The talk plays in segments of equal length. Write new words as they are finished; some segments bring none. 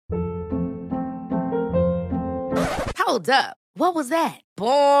Hold up. What was that?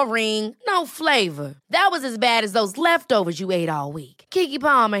 Boring. No flavor. That was as bad as those leftovers you ate all week. Keke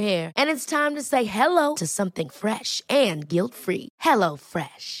Palmer here, and it's time to say hello to something fresh and guilt-free. Hello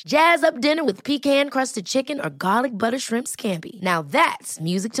Fresh. Jazz up dinner with pecan-crusted chicken or garlic butter shrimp scampi. Now that's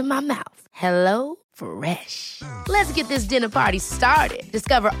music to my mouth. Hello Fresh. Let's get this dinner party started.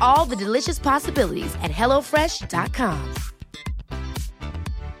 Discover all the delicious possibilities at hellofresh.com.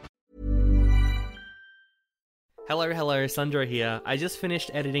 Hello, Sandro here. I just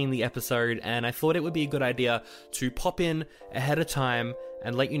finished editing the episode and I thought it would be a good idea to pop in ahead of time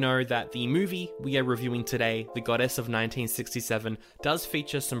and let you know that the movie we are reviewing today, The Goddess of 1967, does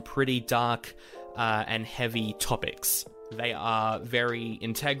feature some pretty dark and heavy topics. They are very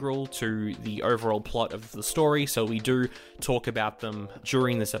integral to the overall plot of the story, so we do talk about them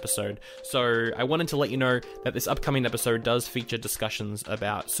during this episode. So I wanted to let you know that this upcoming episode does feature discussions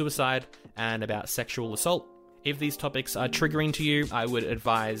about suicide and about sexual assault. If these topics are triggering to you, I would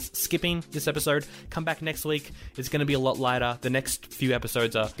advise skipping this episode. Come back next week. It's going to be a lot lighter. The next few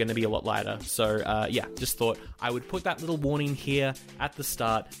episodes are going to be a lot lighter. So, just thought I would put that little warning here at the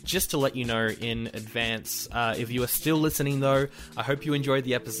start just to let you know in advance. If you are still listening, though, I hope you enjoyed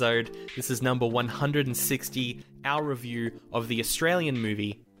the episode. This is number 160, our review of the Australian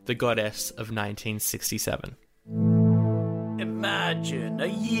movie, The Goddess of 1967. Imagine a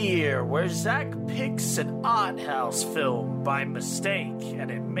year where Zach picks an art house film by mistake and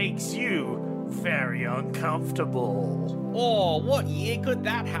it makes you very uncomfortable. Oh, what year could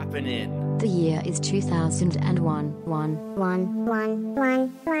that happen in? The year is 2001.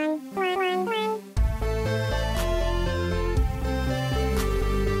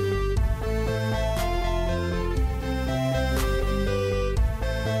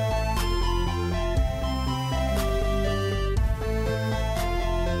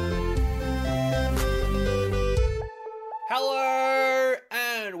 Hello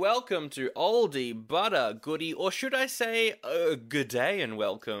and welcome to Oldie But a Goodie, or should I say, good day and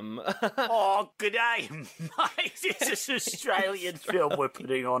welcome. Oh, good day, mate. This is an Australian film we're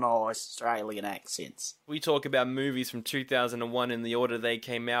putting on our Australian accents. We talk about movies from 2001 in the order they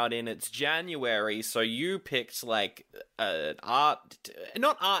came out in. It's January, so you picked like not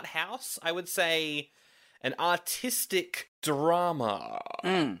art house, I would say an artistic drama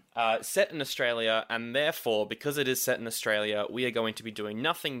set in Australia, and therefore, because it is set in Australia, we are going to be doing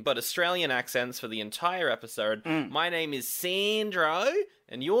nothing but Australian accents for the entire episode. My name is Sandro,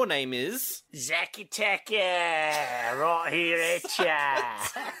 and your name is... Zacky Tacker, right here at ya.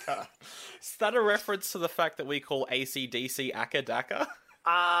 Is that a reference to the fact that we call AC/DC Akka Daka?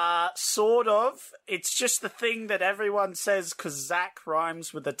 Sort of. It's just the thing that everyone says because Zach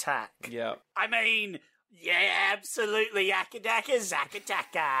rhymes with attack. Yeah. I mean... yeah, absolutely, Yakadaka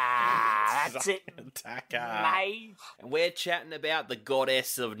Zakataka. That's it, mate. And we're chatting about The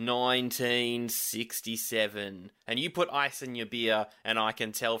Goddess of 1967. And you put ice in your beer, and I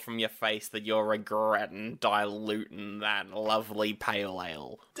can tell from your face that you're regretting diluting that lovely pale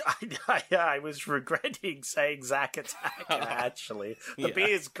ale. I was regretting saying Zakataka, actually. The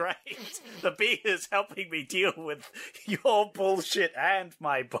beer's great. The beer is helping me deal with your bullshit and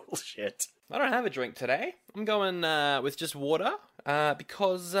my bullshit. I don't have a drink today. I'm going with just water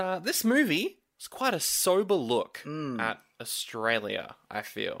because this movie is quite a sober look at Australia, I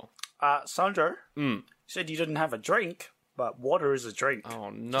feel. Sandro, you said you didn't have a drink, but water is a drink. Oh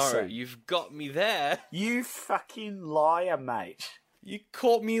no, you've got me there. You fucking liar, mate. You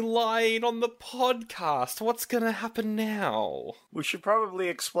caught me lying on the podcast. What's gonna happen now? We should probably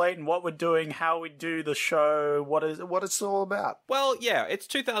explain what we're doing, how we do the show, what it's all about. Well, yeah, it's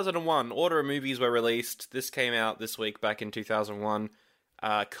 2001. Order of movies were released. This came out this week back in 2001.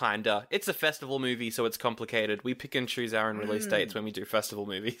 Kinda. It's a festival movie, so it's complicated. We pick and choose our own release dates when we do festival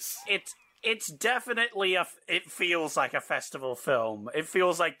movies. It's definitely it feels like a festival film. It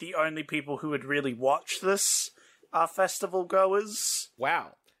feels like the only people who would really watch this are festival goers.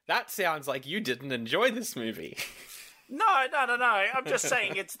 Wow. That sounds like you didn't enjoy this movie. No. I'm just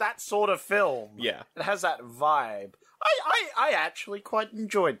saying it's that sort of film. Yeah. It has that vibe. I actually quite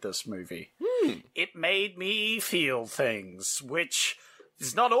enjoyed this movie. It made me feel things, which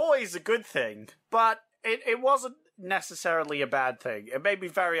is not always a good thing, but it wasn't necessarily a bad thing. It made me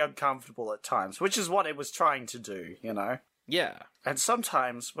very uncomfortable at times, which is what it was trying to do, you know? Yeah. And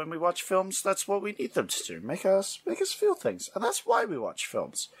sometimes when we watch films, that's what we need them to do. Make us feel things. And that's why we watch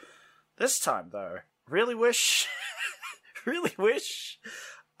films. This time, though, really wish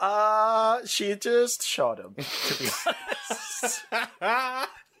she had just shot him, to be honest.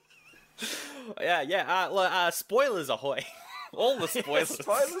 Yeah. Spoilers ahoy. All the spoilers.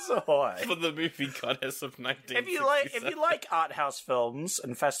 Spoilers ahoy. For the movie Goddess of 1967. If you like art house films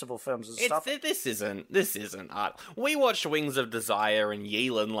and festival films and stuff, This isn't art. We watched Wings of Desire and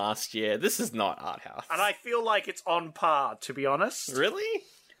Yeelan last year. This is not art house. and I feel like it's on par, to be honest. Really?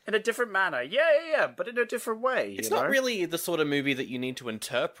 In a different manner. Yeah, but in a different way. It's you not know? really the sort of movie that you need to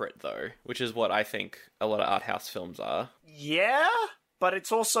interpret, though, which is what I think a lot of art house films are. Yeah, but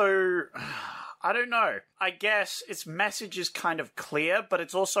it's also... I don't know. I guess its message is kind of clear, but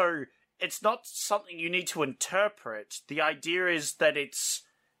it's also... It's not something you need to interpret. The idea is that it's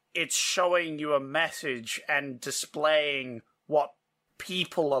showing you a message and displaying what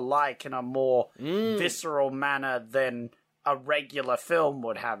people are like in a more visceral manner than a regular film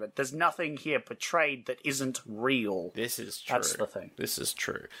would have it. There's nothing here portrayed that isn't real. This is true. That's the thing. This is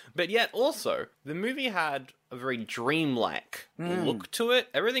true. But yet, also, the movie had a very dreamlike look to it.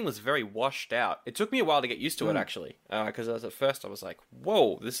 Everything was very washed out. It took me a while to get used to it, actually. Because at first I was like,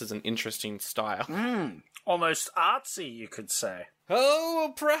 whoa, this is an interesting style. Almost artsy, you could say.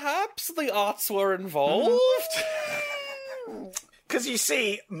 Oh, perhaps the arts were involved? Because you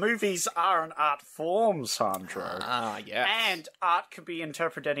see, movies are an art form, Sandro. Yes. And art can be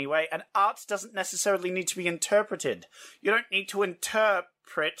interpreted anyway, and art doesn't necessarily need to be interpreted. You don't need to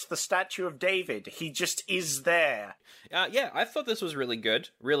interpret the Statue of David. He just is there. Yeah, I thought this was really good,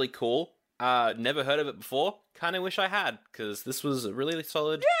 really cool. Never heard of it before. Kind of wish I had, because this was a really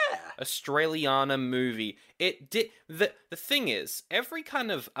solid Australiana movie. It did. The thing is, every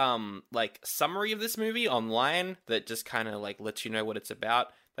kind of like summary of this movie online that just kind of like lets you know what it's about,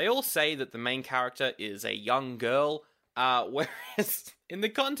 they all say that the main character is a young girl, whereas in the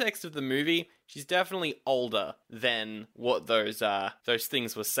context of the movie, she's definitely older than what those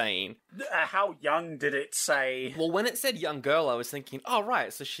things were saying. How young did it say? Well, when it said young girl, I was thinking, oh,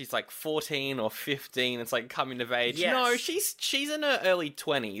 right, so she's like 14 or 15, it's like coming of age. Yes. No, she's in her early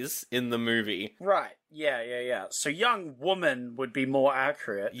 20s in the movie. Right. Yeah. So young woman would be more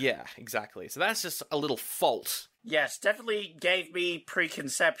accurate. Yeah, exactly. So that's just a little fault. Yes, definitely gave me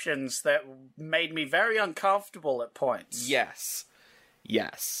preconceptions that made me very uncomfortable at points. Yes.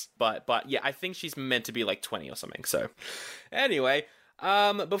 But yeah, I think she's meant to be like 20 or something, so... Anyway...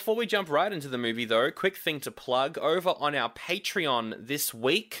 before we jump right into the movie, though, quick thing to plug. Over on our Patreon this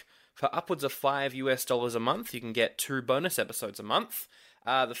week, for upwards of $5 a month, you can get 2 bonus episodes a month.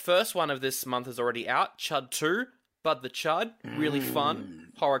 The first one of this month is already out, Chud 2, Bud the Chud. Really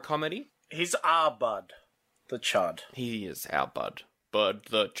fun. Horror comedy. He's our Bud, the Chud. He is our Bud. Bud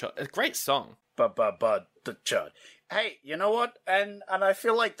the Chud. A great song. Bud the Chud. Hey, you know what? And I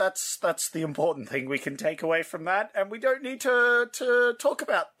feel like that's the important thing we can take away from that, and we don't need to talk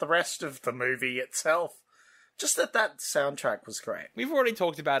about the rest of the movie itself. Just that soundtrack was great. We've already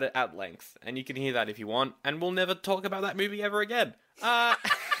talked about it at length, and you can hear that if you want, and we'll never talk about that movie ever again.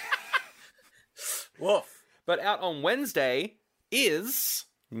 Woof. But out on Wednesday is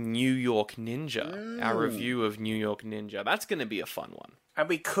New York Ninja, our review of New York Ninja. That's going to be a fun one. And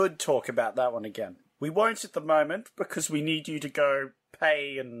we could talk about that one again. We won't at the moment because we need you to go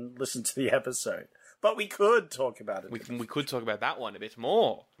pay and listen to the episode. But we could talk about it. We could talk about that one a bit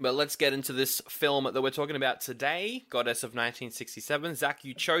more. But let's get into this film that we're talking about today, Goddess of 1967. Zach,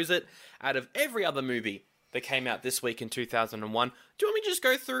 you chose it out of every other movie that came out this week in 2001. Do you want me to just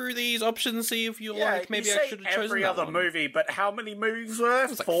go through these options, see if you like? Maybe you I should have chosen every that other one. movie, but how many movies were there? It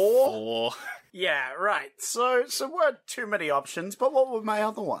was like 4? 4. Yeah, right. So weren't too many options, but what were my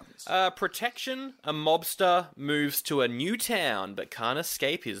other ones? Protection. A mobster moves to a new town but can't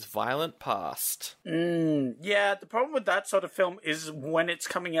escape his violent past. Yeah, the problem with that sort of film is when it's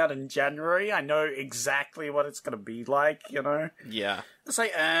coming out in January, I know exactly what it's going to be like, you know? Yeah. It's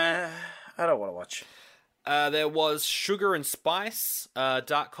like, I don't want to watch. There was Sugar and Spice, a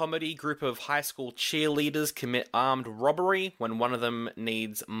dark comedy. Group of high school cheerleaders commit armed robbery when one of them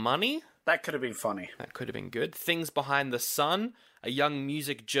needs money. That could have been funny. That could have been good. Things Behind the Sun. A young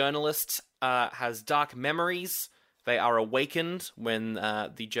music journalist has dark memories. They are awakened when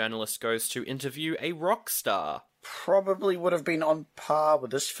the journalist goes to interview a rock star. Probably would have been on par with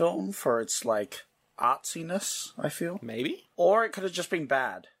this film for its, like, artsiness, I feel. Maybe. Or it could have just been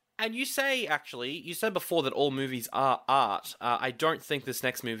bad. And you said before that all movies are art. I don't think this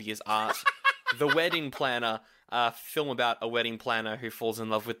next movie is art. The Wedding Planner, a film about a wedding planner who falls in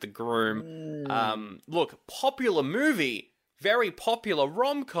love with the groom. Look, popular movie, very popular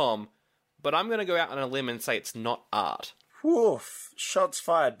rom-com, but I'm going to go out on a limb and say it's not art. Woof. Shots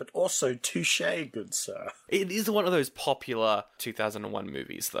fired, but also touché, good sir. It is one of those popular 2001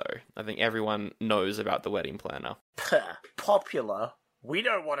 movies, though. I think everyone knows about The Wedding Planner. Popular? We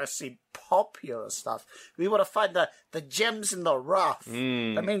don't want to see popular stuff. We want to find the gems in the rough.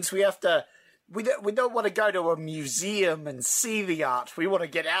 That means we have to... We don't want to go to a museum and see the art. We want to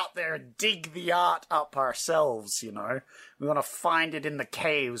get out there and dig the art up ourselves, you know? We want to find it in the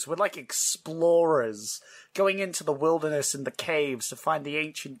caves. We're like explorers going into the wilderness and the caves to find the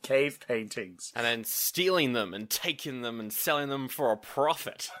ancient cave paintings. And then stealing them and taking them and selling them for a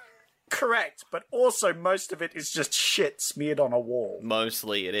profit. Correct, but also most of it is just shit smeared on a wall.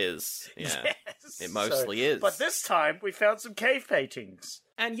 Mostly it is. Yeah. Yes. It mostly is. But this time we found some cave paintings.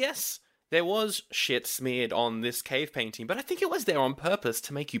 And yes, there was shit smeared on this cave painting, but I think it was there on purpose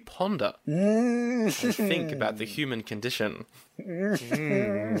to make you ponder and think about the human condition. Ew.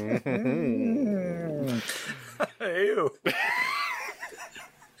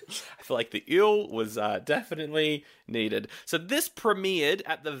 I feel like the eel was definitely needed. So this premiered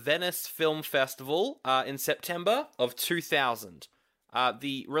at the Venice Film Festival in September of 2000.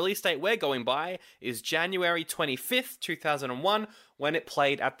 The release date we're going by is January 25th, 2001, when it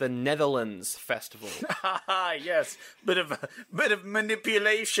played at the Netherlands Festival. Yes, bit of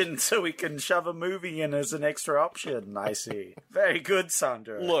manipulation so we can shove a movie in as an extra option. I see. Very good,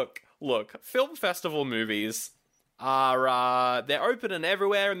 Sandra. Look, film festival movies are, they're opening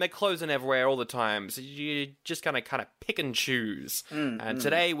everywhere and they're closing everywhere all the time, so you're just gonna kind of pick and choose. And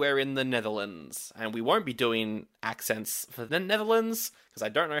today we're in the Netherlands, and we won't be doing accents for the Netherlands, because I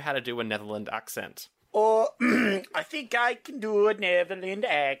don't know how to do a Netherlands accent. Or, I think I can do a Netherlands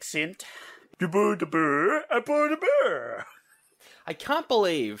accent. I can't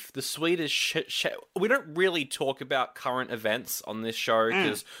believe the Swedish we don't really talk about current events on this show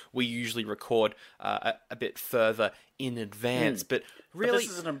because we usually record a bit further in advance. But really, But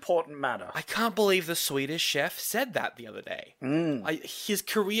this is an important matter. I can't believe the Swedish chef said that the other day. His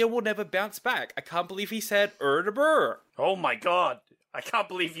career will never bounce back. I can't believe he said "Erdeburr." Oh my god. I can't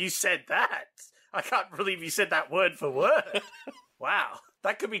believe you said that. I can't believe you said that word for word. Wow.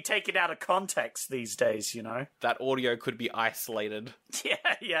 That could be taken out of context these days, you know? That audio could be isolated.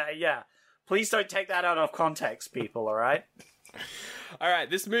 Yeah. Please don't take that out of context, people, alright? Alright,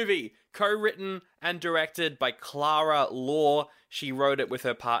 this movie, co-written and directed by Clara Law. She wrote it with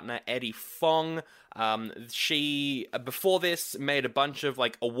her partner Eddie Fong. She, before this, made a bunch of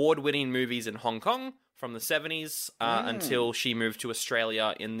like award-winning movies in Hong Kong from the 70s until she moved to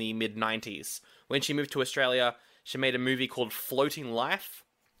Australia in the mid-90s. When she moved to Australia, she made a movie called Floating Life,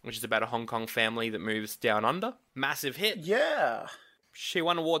 which is about a Hong Kong family that moves down under. Massive hit. Yeah. She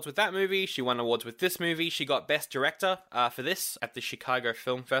won awards with that movie. She won awards with this movie. She got Best Director for this at the Chicago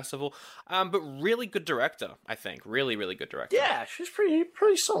Film Festival. But really good director, I think. Really, really good director. Yeah, she's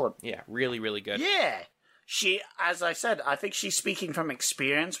pretty solid. Yeah, really, really good. Yeah. She, as I said, I think she's speaking from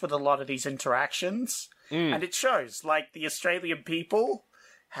experience with a lot of these interactions. And it shows, like, the Australian people,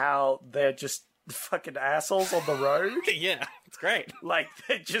 how they're just fucking assholes on the road. Yeah, it's great. Like,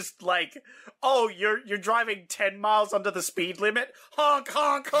 they're just like, oh, you're driving 10 miles under the speed limit? Honk,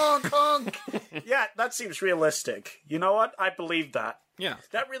 honk, honk, honk. Yeah, that seems realistic. You know what? I believe that. Yeah.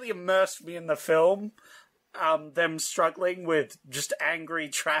 That really immersed me in the film. Them struggling with just angry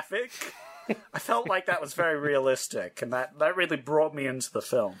traffic. I felt like that was very realistic, and that really brought me into the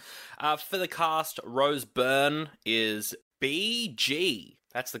film. For the cast, Rose Byrne is BG.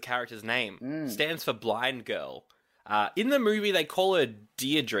 That's the character's name. Stands for Blind Girl. In the movie, they call her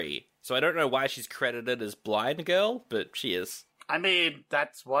Deirdre, so I don't know why she's credited as Blind Girl, but she is. I mean,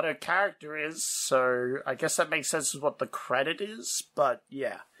 that's what her character is, so I guess that makes sense as what the credit is, but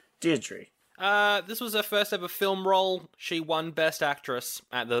yeah, Deirdre. This was her first ever film role. She won Best Actress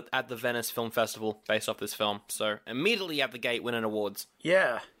at the Venice Film Festival based off this film, so immediately at the gate winning awards.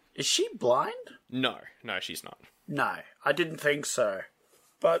 Yeah. Is she blind? No, she's not. No, I didn't think so.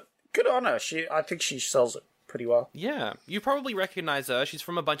 But good on her. I think she sells it pretty well. Yeah, you probably recognize her. She's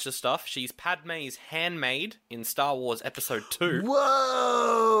from a bunch of stuff. She's Padme's handmaid in Star Wars Episode 2.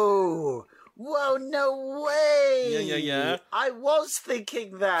 Whoa! Whoa, no way! Yeah. I was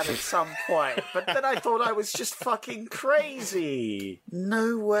thinking that at some point, but then I thought I was just fucking crazy.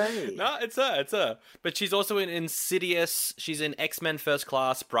 No way. No, it's her. But she's also in Insidious. She's in X-Men First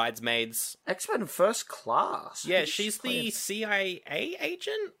Class, Bridesmaids. X-Men First Class? Yeah, she's the CIA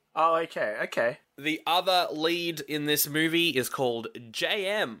agent? Oh, okay. The other lead in this movie is called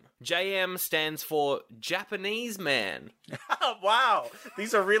JM. JM stands for Japanese Man. Wow,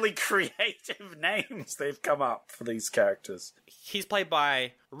 these are really creative names they've come up for these characters. He's played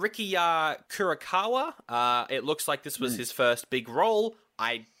by Rikiya Kurakawa. It looks like this was his first big role.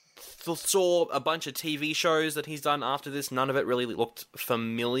 I saw a bunch of TV shows that he's done after this. None of it really looked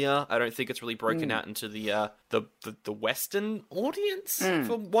familiar. I don't think it's really broken out into the Western audience,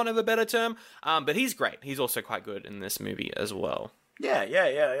 for want of a better term. But he's great. He's also quite good in this movie as well.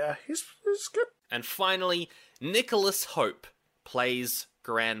 Yeah. He's good. And finally, Nicholas Hope plays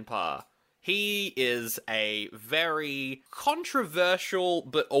Grandpa. He is a very controversial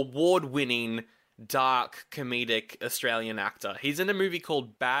but award-winning dark comedic Australian actor. He's in a movie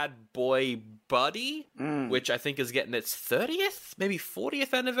called Bad Boy Buddy, which I think is getting its 30th, maybe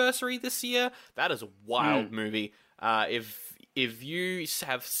 40th anniversary this year. That is a wild movie. If you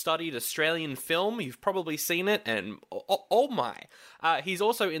have studied Australian film, you've probably seen it, and oh my. He's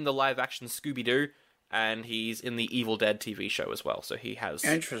also in the live-action Scooby-Doo, and he's in the Evil Dead TV show as well, so he has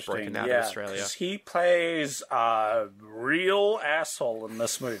broken out in Australia. He plays a real asshole in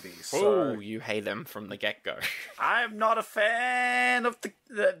this movie. So you hate him from the get-go. I'm not a fan of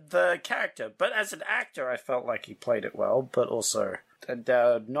the character, but as an actor, I felt like he played it well, but also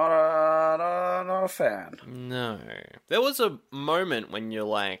not a fan. No. There was a moment when you're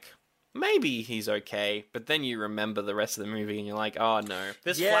like, maybe he's okay, but then you remember the rest of the movie and you're like, oh no,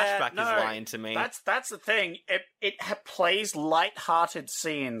 this flashback is lying to me. That's the thing. It plays light-hearted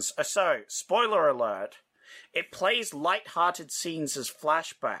scenes. So, spoiler alert, it plays light-hearted scenes as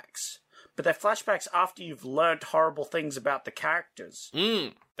flashbacks, but they're flashbacks after you've learned horrible things about the characters.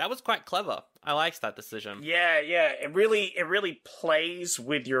 That was quite clever. I liked that decision. Yeah. It really plays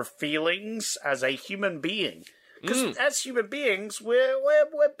with your feelings as a human being. Because as human beings, we're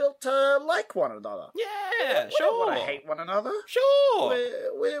built to like one another. Yeah, we sure. don't want to hate one another. Sure.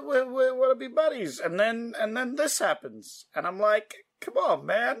 We want to be buddies. And then this happens. And I'm like, come on,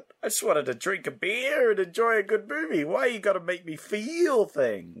 man. I just wanted to drink a beer and enjoy a good movie. Why you gotta make me feel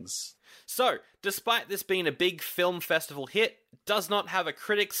things? So, despite this being a big film festival hit, it does not have a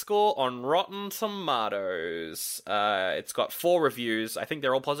critic score on Rotten Tomatoes. It's got 4 reviews. I think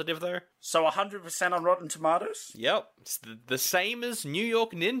they're all positive, though. So 100% on Rotten Tomatoes? Yep. It's the same as New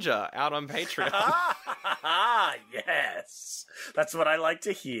York Ninja out on Patreon. Yes. That's what I like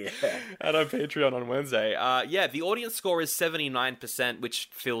to hear. Out on Patreon on Wednesday. The audience score is 79%, which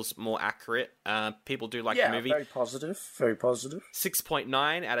feels more accurate. People do like the movie. Yeah, very positive. Very positive.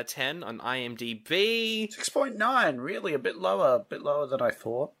 6.9 out of 10 on IMDb. 6.9, really a bit lower than I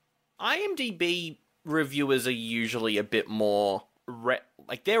thought. IMDb reviewers are usually a bit more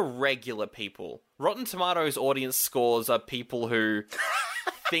they're regular people. Rotten Tomatoes audience scores are people who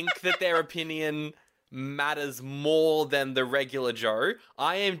think that their opinion matters more than the regular Joe.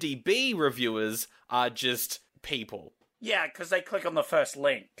 IMDb reviewers are just people. Yeah, because they click on the first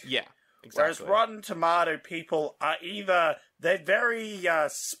link. Yeah, exactly. Whereas Rotten Tomato people are they're very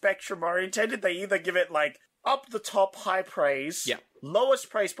spectrum orientated. They either give it like up the top high praise, lowest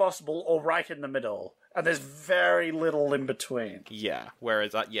praise possible, or right in the middle. And there's very little in between. Yeah,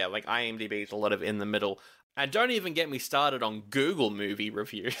 whereas, like IMDb is a lot of in the middle. And don't even get me started on Google movie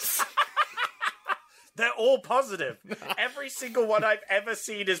reviews. They're all positive. Every single one I've ever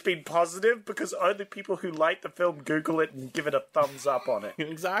seen has been positive because only people who like the film Google it and give it a thumbs up on it.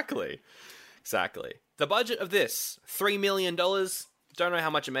 Exactly. The budget of this, $3 million. Don't know how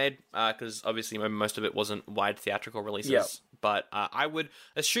much it made, because obviously most of it wasn't wide theatrical releases. Yep. But I would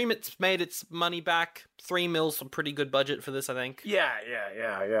assume it's made its money back. $3 million's a pretty good budget for this, I think.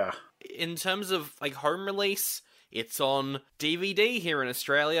 Yeah. In terms of home release, it's on DVD here in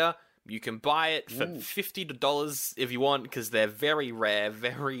Australia. You can buy it for $50 if you want, because they're very rare,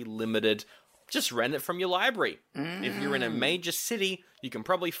 very limited. Just rent it from your library. If you're in a major city, you can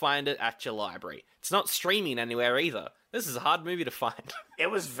probably find it at your library. It's not streaming anywhere either. This is a hard movie to find. It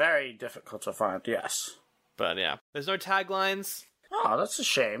was very difficult to find, yes. But yeah, there's no taglines. Oh, that's a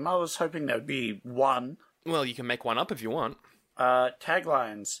shame. I was hoping there'd be one. Well, you can make one up if you want.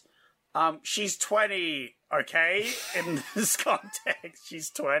 Taglines. She's 20, okay? In this context, she's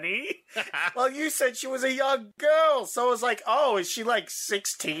 20. Well, you said she was a young girl, so I was like, oh, is she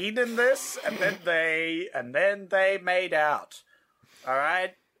 16 in this? And then they made out. All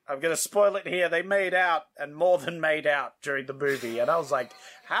right? I'm going to spoil it here. They made out, and more than made out during the movie. And I was like,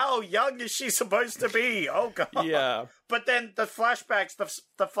 how young is she supposed to be? Oh, God. Yeah. But then the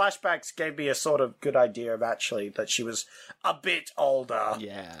flashbacks gave me a sort of good idea of actually that she was a bit older.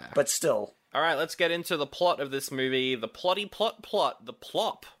 Yeah. But still. All right, let's get into the plot of this movie. The plotty plot, the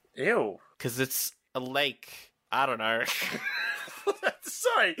plop. Ew. Because it's a lake. I don't know.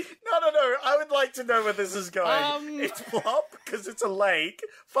 Sorry. No. I would like to know where this is going. It's plop because it's a lake.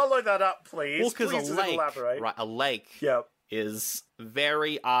 Follow that up, please. Well, because please a lake, elaborate. right? A lake. Yep. Is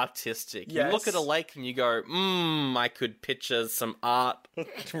very artistic. Yes. You look at a lake and you go, I could picture some art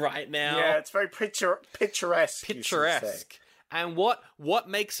right now. Yeah, it's very picturesque. you should say. Picturesque. And what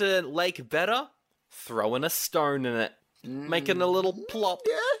makes a lake better? Throwing a stone in it. Making a little plop.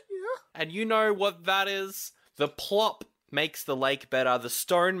 Yeah. And you know what that is? The plop makes the lake better. The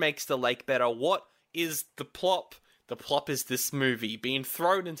stone makes the lake better. What is the plop? The plop is this movie being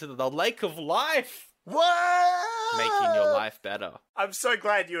thrown into the lake of life. What? Making your life better. I'm so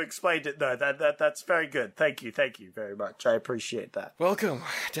glad you explained it, though. That's very good. Thank you very much. I appreciate that. Welcome.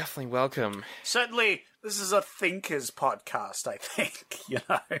 Definitely welcome. Certainly, this is a Thinkers podcast, I think,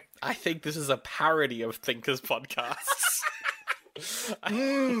 I think this is a parody of Thinkers podcasts.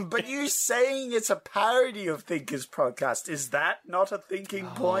 But you saying it's a parody of Thinkers podcast, is that not a thinking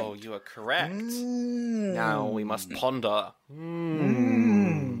point? Oh, you are correct. Now we must ponder.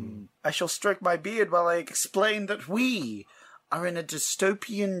 I shall stroke my beard while I explain that we are in a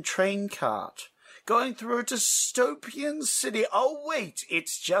dystopian train cart, going through a dystopian city. Oh, wait,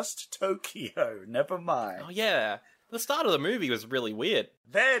 it's just Tokyo. Never mind. Oh, yeah. The start of the movie was really weird.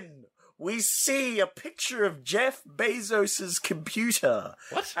 Then we see a picture of Jeff Bezos' computer.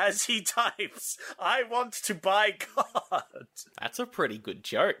 What? As he types, "I want to buy God." That's a pretty good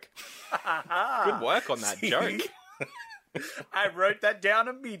joke. Good work on that See? joke. I wrote that down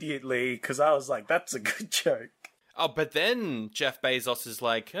immediately because I was like, that's a good joke. Oh, but then Jeff Bezos is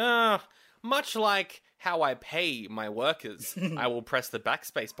like, much like how I pay my workers, I will press the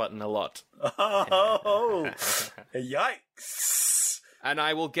backspace button a lot. Oh, yikes. And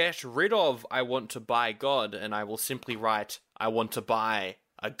I will get rid of "I want to buy God," and I will simply write "I want to buy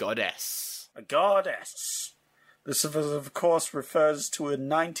a goddess." A goddess. This, of course, refers to a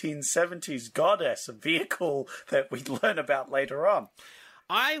 1970s goddess, a vehicle that we learn about later on.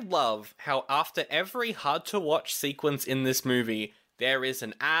 I love how after every hard-to-watch sequence in this movie, there is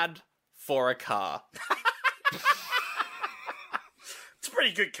an ad for a car. It's a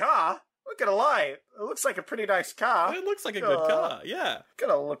pretty good car. Not gonna lie. It looks like a pretty nice car. It looks like a good car, yeah.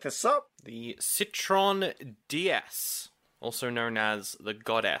 Gotta look this up. The Citroen DS, also known as the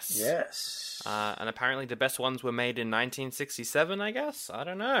Goddess. Yes. And apparently the best ones were made in 1967, I guess? I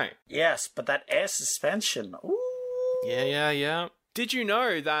don't know. Yes, but that air suspension. Ooh. Yeah. Did you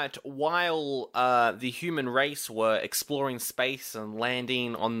know that while the human race were exploring space and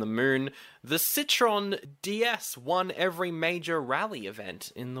landing on the moon, the Citroen DS won every major rally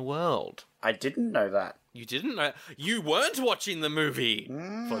event in the world? I didn't know that. You didn't know? You weren't watching the movie!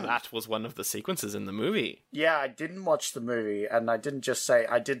 For that was one of the sequences in the movie. Yeah, I didn't watch the movie, and I didn't just say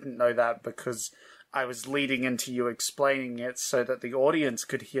I didn't know that because I was leading into you explaining it so that the audience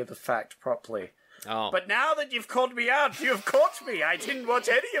could hear the fact properly. Oh. But now that you've called me out, you have caught me. I didn't watch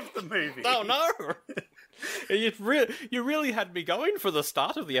any of the movie. Oh, no! You really had me going for the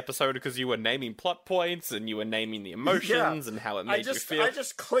start of the episode because you were naming plot points and you were naming the emotions and how it made you feel. I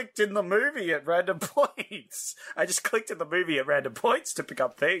just clicked in the movie at random points. To pick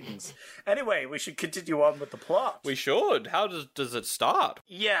up things. Anyway, we should continue on with the plot. We should. How does it start?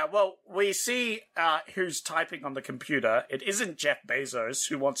 Yeah, well, we see who's typing on the computer. It isn't Jeff Bezos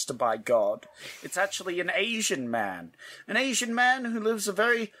who wants to buy God. It's actually an Asian man. An Asian man who lives a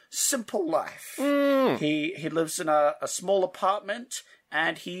very simple life. He lives in a small apartment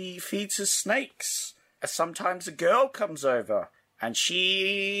and he feeds his snakes. Sometimes a girl comes over and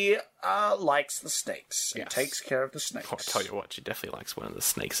she likes the snakes and takes care of the snakes. I'll tell you what, she definitely likes one of the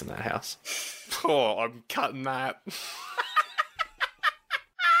snakes in that house. Oh, I'm cutting that.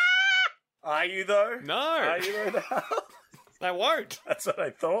 Are you though? No. Are you though now? I won't. That's what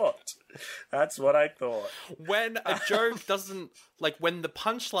I thought. When a joke doesn't, like, when the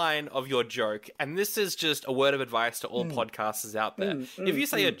punchline of your joke, and this is just a word of advice to all podcasters out there, if you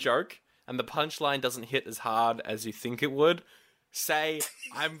say a joke and the punchline doesn't hit as hard as you think it would, say,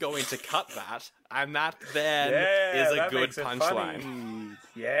 "I'm going to cut that," and that then is a good punchline.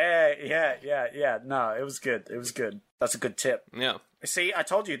 Yeah. No, it was good. That's a good tip. Yeah. See, I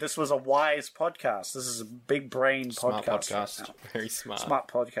told you this was a wise podcast. This is a big brain Smart podcast. podcast. Very smart. Smart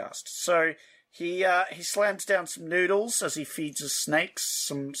podcast. So he slams down some noodles as he feeds his snakes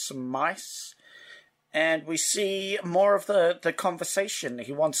some mice. And we see more of the conversation.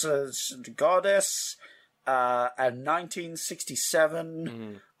 He wants a goddess, a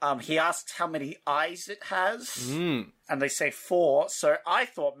 1967. He asks how many eyes it has. And they say 4. So I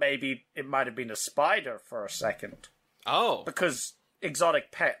thought maybe it might have been a spider for a second. Oh. Because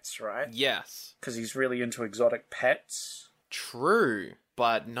exotic pets, right? Yes. Because he's really into exotic pets. True.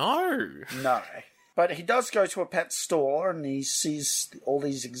 But no. No. But he does go to a pet store and he sees all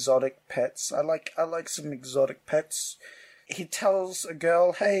these exotic pets. I like some exotic pets. He tells a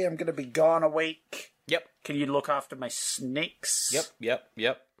girl, "Hey, I'm going to be gone a week." Yep. Can you look after my snakes?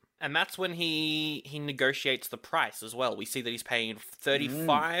 Yep. And that's when he negotiates the price as well. We see that he's paying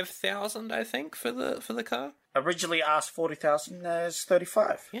 $35,000, I think, for the car. Originally asked 40,000, there's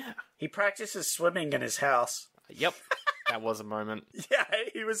 35. Yeah. He practices swimming in his house. Yep. That was a moment. Yeah,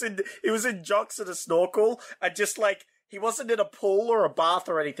 he was in jocks and a snorkel, and just like, he wasn't in a pool or a bath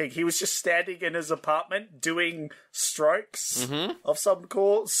or anything. He was just standing in his apartment doing strokes of some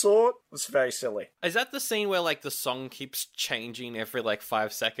sort. It was very silly. Is that the scene where, like, the song keeps changing every, like,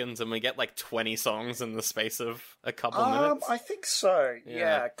 5 seconds and we get, like, 20 songs in the space of a couple minutes? I think so,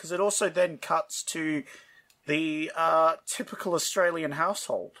 yeah, because it also then cuts to the typical Australian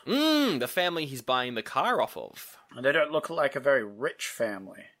household. The family he's buying the car off of. And they don't look like a very rich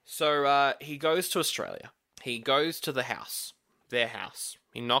family. So, he goes to Australia. He goes to the house, their house.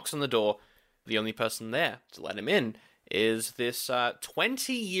 He knocks on the door. The only person there to let him in is this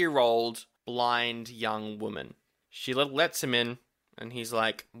 20-year-old blind young woman. She lets him in, and he's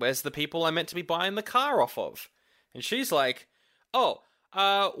like, "Where's the people I meant to be buying the car off of?" And she's like, well,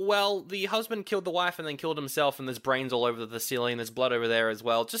 the husband killed the wife and then killed himself, and there's brains all over the ceiling, there's blood over there as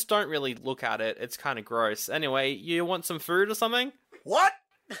well. Just don't really look at it. It's kind of gross. Anyway, you want some food or something? What?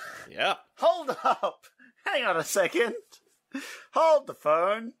 Yeah. Hold up. Hang on a second. Hold the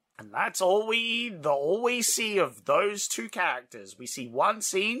phone. And that's all we see of those two characters. We see one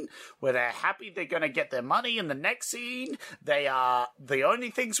scene where they're happy they're going to get their money, and the next scene, the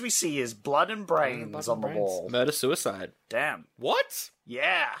only things we see is blood and brains on the wall. Murder-suicide. Damn. What?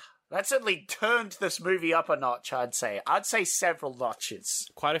 Yeah. That certainly turned this movie up a notch, I'd say. I'd say several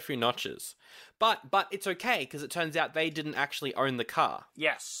notches. Quite a few notches. But it's okay, because it turns out they didn't actually own the car.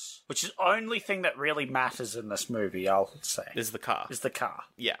 Yes. Which is the only thing that really matters in this movie, I'll say. Is the car. Is the car.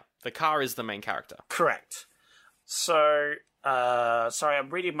 Yeah. The car is the main character. Correct. So, sorry, I'm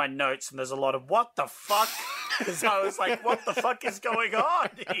reading my notes and there's a lot of what the fuck? Because I was like, what the fuck is going on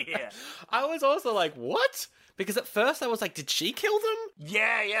here? I was also like, what? Because at first I was like, did she kill them?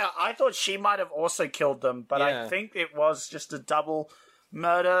 Yeah. I thought she might have also killed them, but Yeah. I think it was just a double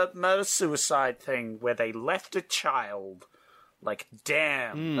murder-suicide thing where they left a child. Like,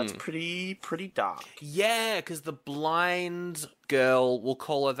 damn, that's pretty dark. Yeah, because the blind girl, we'll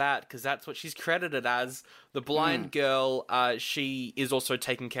call her that, because that's what she's credited as. The blind girl, she is also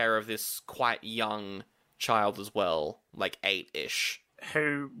taking care of this quite young child as well, like 8-ish.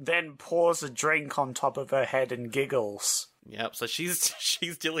 Who then pours a drink on top of her head and giggles. Yep, so she's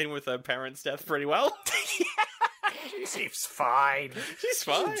dealing with her parents' death pretty well. She seems fine. She's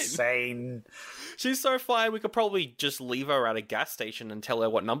fine. Insane. She's so fine, we could probably just leave her at a gas station and tell her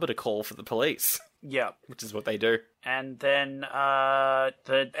what number to call for the police. Yep. Which is what they do. And then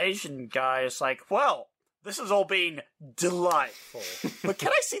the Asian guy is like, well, this has all been delightful. But can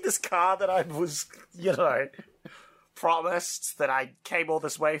I see this car that I was, promised that I came all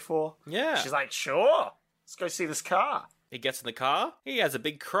this way for? Yeah. She's like, sure. Let's go see this car. He gets in the car, he has a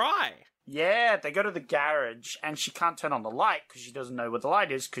big cry. Yeah, they go to the garage, and she can't turn on the light because she doesn't know where the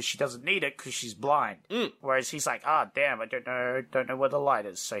light is because she doesn't need it because she's blind. Whereas he's like, damn, I don't know where the light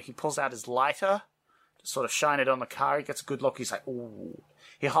is. So he pulls out his lighter to sort of shine it on the car. He gets a good look. He's like, ooh.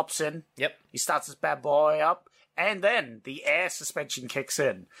 He hops in. Yep. He starts his bad boy up, and then the air suspension kicks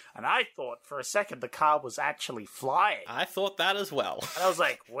in. And I thought for a second the car was actually flying. I thought that as well. And I was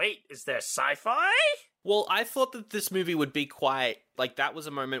like, wait, is there sci-fi? Well, I thought that this movie would be quite... Like, that was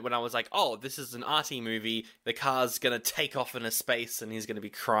a moment when I was like, oh, this is an arty movie. The car's gonna take off into space, and he's gonna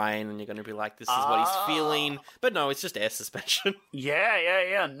be crying, and you're gonna be like, this is what he's feeling. But no, it's just air suspension.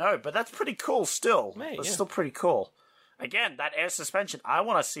 Yeah. No, but that's pretty cool still. Mate, It's yeah. still pretty cool. Again, that air suspension, I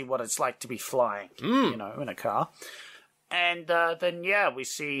want to see what it's like to be flying, in a car. And then, we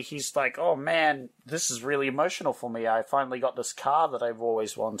see he's like, oh, man, this is really emotional for me. I finally got this car that I've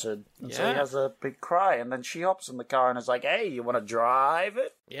always wanted. And so he Yeah. has a big cry. And then she hops in the car and is like, hey, you want to drive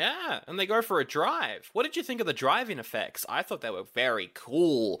it? Yeah, and they go for a drive. What did you think of the driving effects? I thought they were very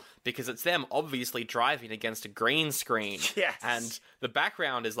cool, because it's them obviously driving against a green screen. Yes. And the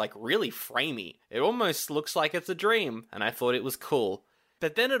background is, like, really framey. It almost looks like it's a dream, and I thought it was cool.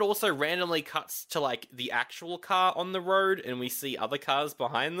 But then it also randomly cuts to, like, the actual car on the road, and we see other cars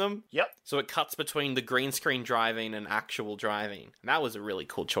behind them. Yep. So it cuts between the green screen driving and actual driving. And that was a really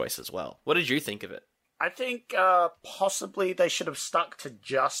cool choice as well. What did you think of it? I think possibly they should have stuck to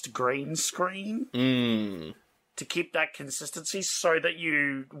just green screen to keep that consistency so that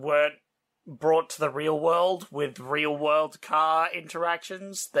you weren't brought to the real world with real world car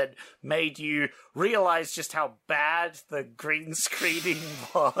interactions that made you realize just how bad the green screening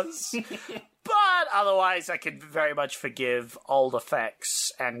was. But otherwise, I could very much forgive old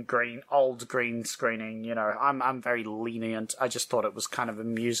effects and old green screening. You know, I'm very lenient. I just thought it was kind of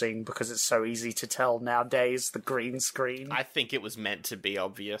amusing because it's so easy to tell nowadays, the green screen. I think it was meant to be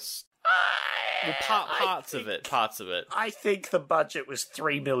obvious. Well, parts of it. I think the budget was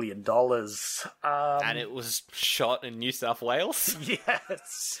 $3 million. And it was shot in New South Wales?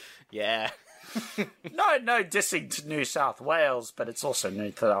 Yes. Yeah. No dissing to New South Wales, but it's also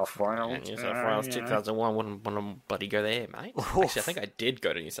New South Wales. New South Wales 2001, wouldn't want to bloody go there, mate. Actually, I think I did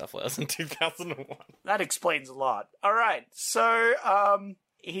go to New South Wales in 2001. That explains a lot. All right, so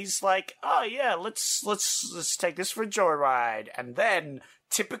he's like, oh yeah, let's take this for a joyride, and then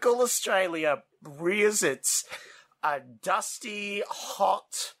typical Australia rears its dusty,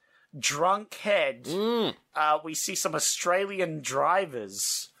 hot, drunk head. We see some Australian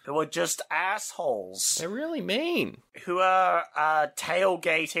drivers who are just assholes. They're really mean. Who are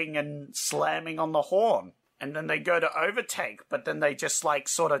tailgating and slamming on the horn. And then they go to overtake, but then they just, like,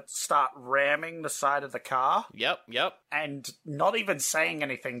 sort of start ramming the side of the car. Yep. And not even saying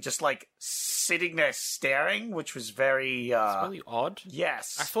anything, just, like, sitting there staring, which was very... It's really odd.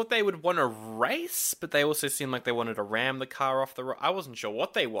 Yes. I thought they would want to race, but they also seemed like they wanted to ram the car off the road. I wasn't sure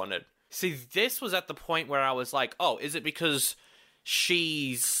what they wanted. See, this was at the point where I was like, oh, is it because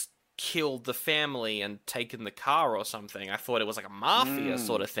she's killed the family and taken the car or something? I thought it was like a mafia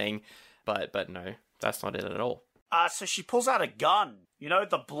sort of thing, but no, that's not it at all. So she pulls out a gun. You know,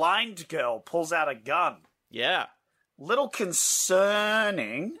 the blind girl pulls out a gun. Yeah. Little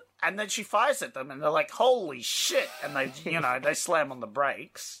concerning, and then she fires at them, and they're like, holy shit, and they, they slam on the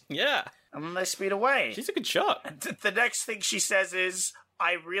brakes. Yeah. And then they speed away. She's a good shot. And the next thing she says is,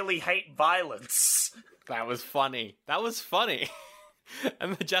 I really hate violence. That was funny.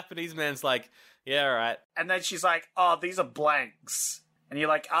 And the Japanese man's like, yeah, all right. And then she's like, oh, these are blanks. And you're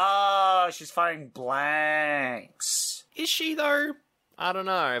like, oh, she's firing blanks. Is she, though? I don't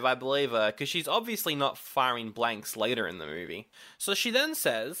know if I believe her, because she's obviously not firing blanks later in the movie. So she then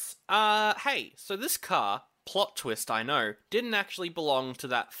says, hey, so this car, plot twist I know, didn't actually belong to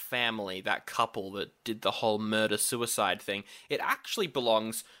that family, that couple that did the whole murder-suicide thing. It actually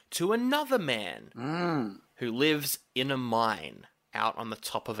belongs to another man who lives in a mine out on the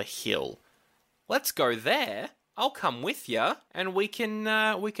top of a hill. Let's go there. I'll come with you, and we can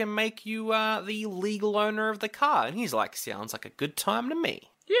make you the legal owner of the car. And he's like, sounds like a good time to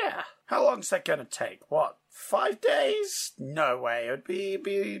me. Yeah. How long's that going to take? What, 5 days? No way. It would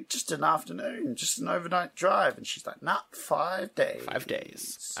be just an afternoon, just an overnight drive. And she's like, nah, 5 days. 5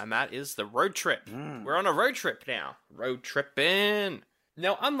 days. And that is the road trip. We're on a road trip now. Road tripping.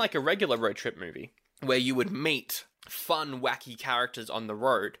 Now, unlike a regular road trip movie, where you would meet fun, wacky characters on the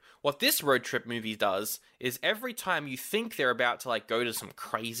road, what this road trip movie does is every time you think they're about to, like, go to some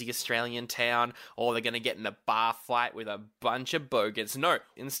crazy Australian town, or they're going to get in a bar fight with a bunch of bogans, no,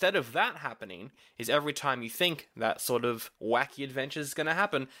 instead of that happening, is every time you think that sort of wacky adventure is going to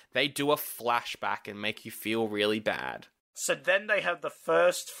happen, they do a flashback and make you feel really bad. So then they have the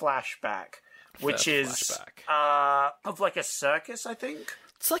first flashback, which is of, like, a circus, I think.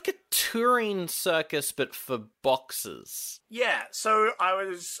 It's like a touring circus, but for boxers. Yeah, so I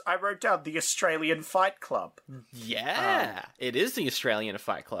wrote down the Australian Fight Club. Yeah, it is the Australian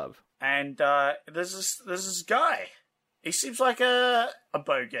Fight Club. And there's this guy. He seems like a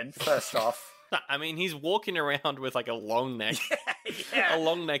bogan, first off. I mean, he's walking around with, like, a long neck. Yeah. A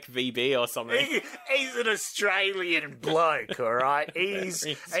long neck VB or something. He's an Australian bloke, all right? He's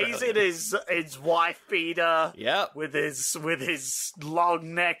in his wife beater. Yep. With his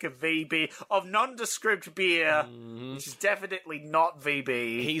long neck of VB, of nondescript beer, which is definitely not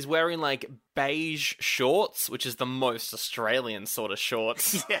VB. He's wearing, like, beige shorts, which is the most Australian sort of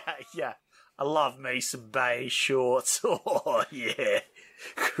shorts. Yeah. I love me some beige shorts. Oh, yeah.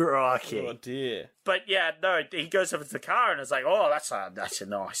 Crikey. Oh, dear. But yeah, no, he goes over to the car and is like, oh, that's a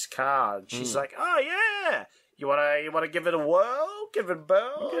nice car. And she's like, oh, yeah. You wanna give it a whirl? Give it a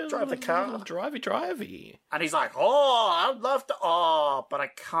whirl? Drive the car? Drivey. And he's like, oh, I'd love to, but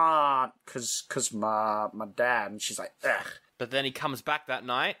I can't, cause my dad. And she's like, ugh. But then he comes back that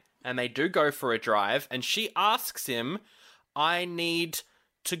night, and they do go for a drive, and she asks him, I need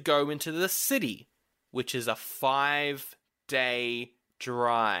to go into the city, which is a 5-day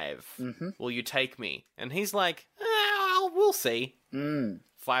drive. Will you take me? And he's like, we'll see.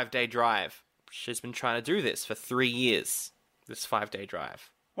 5-day drive. She's been trying to do this for 3 years. This 5-day drive.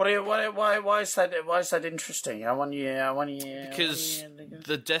 Why is that interesting? I want you. Because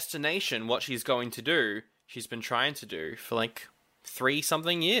the destination, what she's going to do, she's been trying to do for like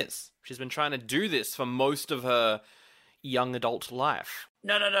 3-something years. She's been trying to do this for most of her young adult life.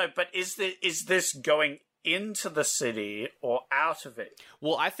 No. But is this going into the city or out of it?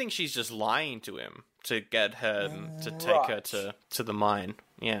 Well, I think she's just lying to him to get her to take her to the mine.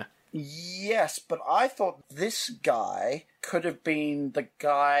 Yeah. Yes, but I thought this guy could have been the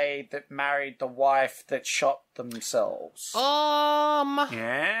guy that married the wife that shot themselves.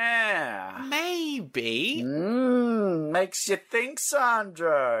 Yeah. Maybe. Makes you think,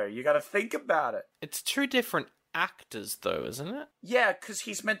 Sandro. You gotta think about it. It's 2 different actors, though, isn't it? Yeah, because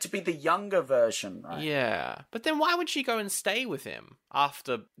he's meant to be the younger version, right? Yeah. But then why would she go and stay with him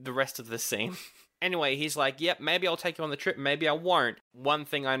after the rest of the scene? Anyway, he's like, yep, maybe I'll take you on the trip, maybe I won't. One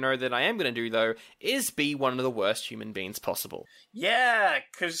thing I know that I am going to do, though, is be one of the worst human beings possible. Yeah,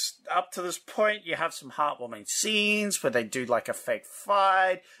 because up to this point, you have some heartwarming scenes where they do like a fake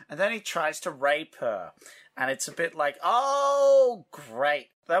fight, and then he tries to rape her. And it's a bit like, oh, great.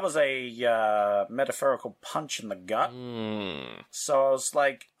 That was a metaphorical punch in the gut. So I was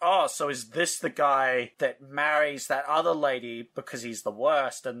like, oh, so is this the guy that marries that other lady because he's the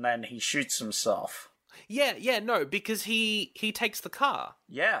worst and then he shoots himself? Yeah, no, because he takes the car.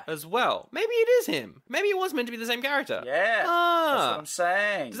 Yeah. As well. Maybe it is him. Maybe it was meant to be the same character. Yeah. That's what I'm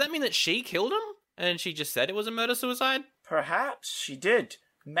saying. Does that mean that she killed him? And she just said it was a murder-suicide? Perhaps she did.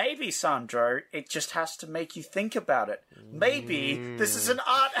 Maybe, Sandro, it just has to make you think about it. Maybe this is an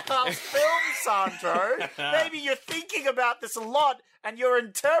art house film, Sandro. Maybe you're thinking about this a lot and you're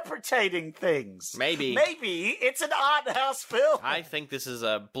interpreting things. Maybe. Maybe it's an art house film. I think this is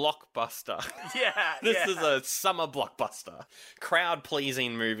a blockbuster. Yeah, This is a summer blockbuster.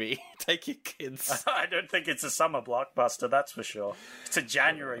 Crowd-pleasing movie. Take your kids. I don't think it's a summer blockbuster, that's for sure. It's a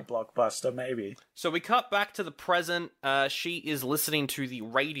January blockbuster, maybe. So we cut back to the present. She is listening to the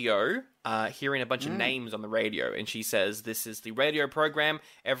radio, hearing a bunch of names on the radio, and she says this is the radio program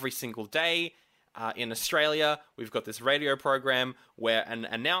every single day. In Australia, we've got this radio program where an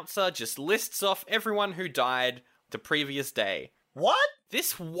announcer just lists off everyone who died the previous day. What?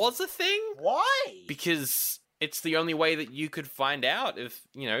 This was a thing? Why? Because it's the only way that you could find out if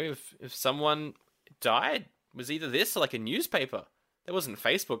someone died, was either this or like a newspaper. There wasn't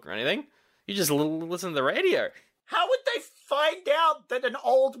Facebook or anything. You just listen to the radio. How would they find out that an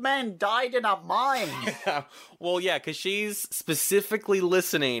old man died in a mine? Well, yeah, because she's specifically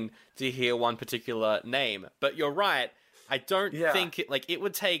listening to hear one particular name. But you're right. I don't think it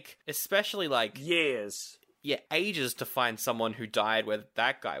would take, especially years. Yeah, ages to find someone who died where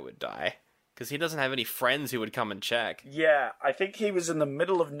that guy would die. Because he doesn't have any friends who would come and check. Yeah, I think he was in the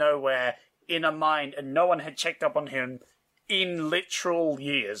middle of nowhere in a mine and no one had checked up on him in literal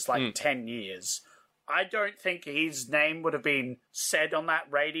years, 10 years. I don't think his name would have been said on that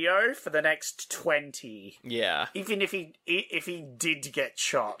radio for the next 20. Yeah. Even if he did get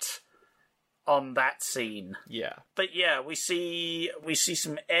shot on that scene. Yeah. But yeah, we see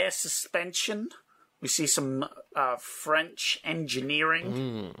some air suspension. We see some French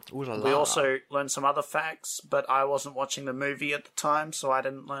engineering. Ooh la la. We also learned some other facts, but I wasn't watching the movie at the time, so I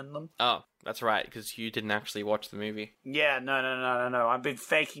didn't learn them. Oh, that's right, because you didn't actually watch the movie. Yeah, no. I've been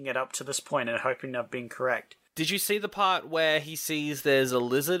faking it up to this point and hoping I've been correct. Did you see the part where he sees there's a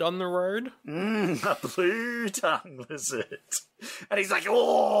lizard on the road? A blue-tongue lizard. And he's like,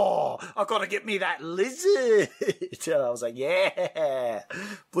 oh, I've got to get me that lizard. And I was like, yeah,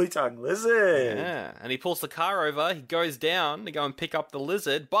 blue-tongue lizard. Yeah, and he pulls the car over, he goes down to go and pick up the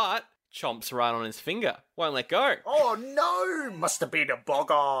lizard, but chomps right on his finger. Won't let go. Oh, no! Must have been a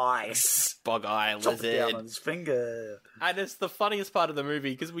bog ice. Bog eye Chopped it down lizard. on his finger. And it's the funniest part of the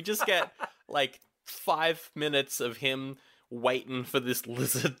movie, because we just get, 5 minutes of him waiting for this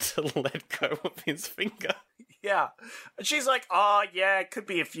lizard to let go of his finger. Yeah. And she's like, oh, yeah, it could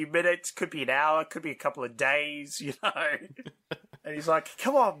be a few minutes, could be an hour, could be a couple of days, And he's like,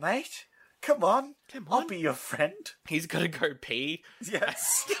 come on, mate. Come on. I'll be your friend. He's gotta go pee.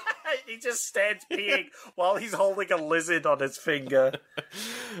 Yes. He just stands peeing while he's holding a lizard on his finger.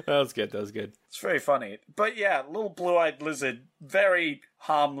 That was good. It's very funny. But yeah, little blue-eyed lizard, very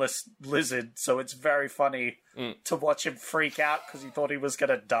harmless lizard, so it's very funny to watch him freak out because he thought he was going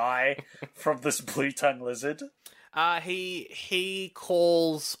to die from this blue-tongue lizard. He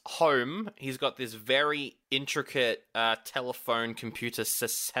calls home. He's got this very intricate telephone computer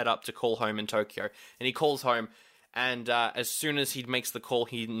set up to call home in Tokyo. And he calls home, and as soon as he makes the call,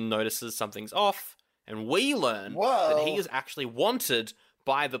 he notices something's off. And we learn that he is actually wanted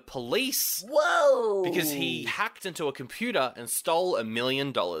by the police Whoa! because he hacked into a computer and stole $1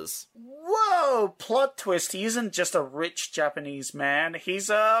 million. Whoa! Plot twist. He isn't just a rich Japanese man. He's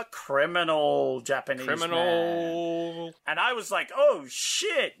a criminal Japanese man. And I was like, oh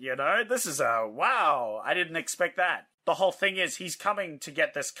shit, this is wow. I didn't expect that. The whole thing is he's coming to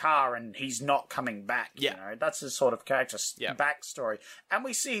get this car and he's not coming back. Yeah. That's his sort of character backstory. And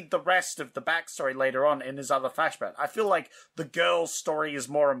we see the rest of the backstory later on in his other flashback. I feel like the girl's story is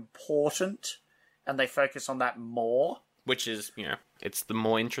more important and they focus on that more. Which is, it's the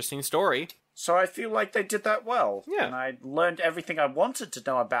more interesting story. So I feel like they did that well. Yeah. And I learned everything I wanted to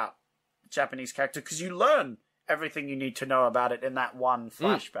know about the Japanese character because you learn everything you need to know about it in that one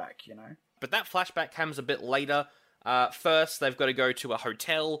flashback, But that flashback comes a bit later. First, they've got to go to a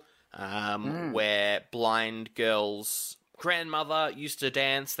hotel where blind girl's grandmother used to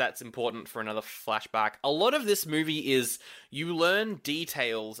dance. That's important for another flashback. A lot of this movie is you learn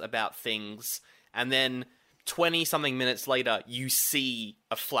details about things, and then 20-something minutes later, you see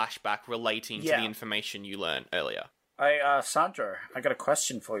a flashback relating to the information you learned earlier. Hey, Sandro, I got a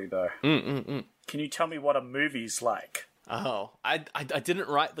question for you, though. Can you tell me what a movie's like? Oh, I didn't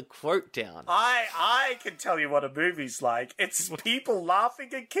write the quote down. I can tell you what a movie's like. It's people laughing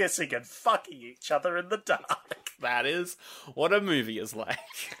and kissing and fucking each other in the dark. That is what a movie is like.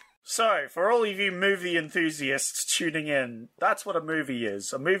 So, for all of you movie enthusiasts tuning in, that's what a movie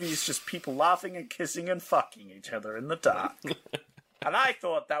is. A movie is just people laughing and kissing and fucking each other in the dark. And I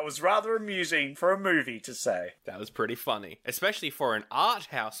thought that was rather amusing for a movie to say. That was pretty funny. Especially for an art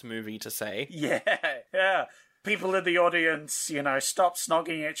house movie to say. Yeah. People in the audience, stop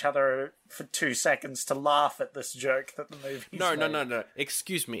snogging each other for 2 seconds to laugh at this joke that the movie's No. made.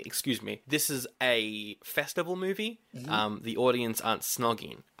 Excuse me. This is a festival movie. The audience aren't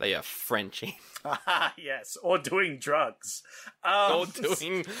snogging. They are Frenching. Yes, or doing drugs.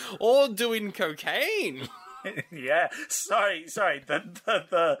 Or doing cocaine. Yeah, sorry.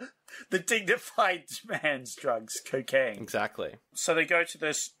 The dignified man's drugs, cocaine. Exactly. So they go to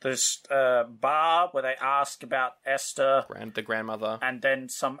this bar where they ask about Esther. The grandmother. And then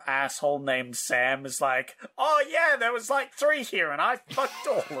some asshole named Sam is like, oh yeah, there was like 3 here and I fucked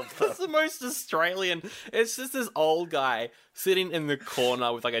all of them. That's the most Australian. It's just this old guy sitting in the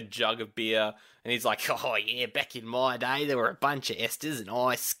corner with like a jug of beer. And he's like, oh yeah, back in my day, there were a bunch of Esthers and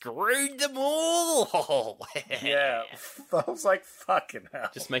I screwed them all. Yeah, I was like, fucking hell.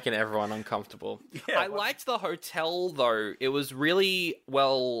 Just making everyone uncomfortable. Yeah, I liked the hotel, though. It was really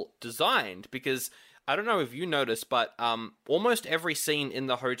well designed because, I don't know if you noticed, but almost every scene in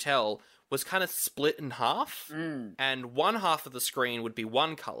the hotel was kind of split in half, and one half of the screen would be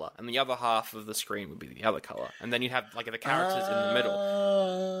one color, and the other half of the screen would be the other color, and then you'd have like the characters in the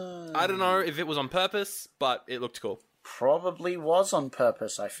middle. I don't know if it was on purpose, but it looked cool. Probably was on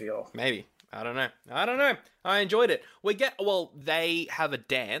purpose, I feel. Maybe. I don't know. I enjoyed it. They have a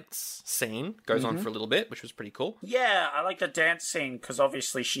dance scene, goes on for a little bit, which was pretty cool. Yeah, I like the dance scene because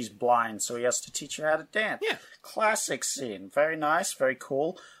obviously she's blind, so he has to teach her how to dance. Yeah. Classic scene. Very nice, very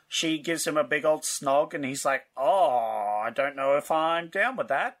cool. She gives him a big old snog, and he's like, oh, I don't know if I'm down with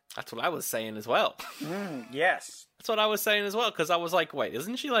that. That's what I was saying as well. Yes. That's what I was saying as well, because I was like, wait,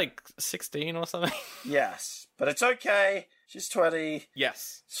 isn't she like 16 or something? Yes. But it's okay. She's 20.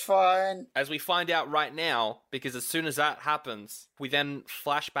 Yes. It's fine. As we find out right now, because as soon as that happens, we then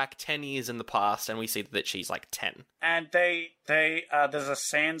flash back 10 years in the past, and we see that she's like 10. And there's a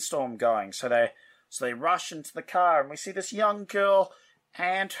sandstorm going, so they rush into the car, and we see this young girl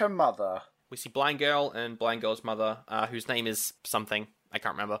and her mother. We see Blind Girl and Blind Girl's mother, whose name is something. I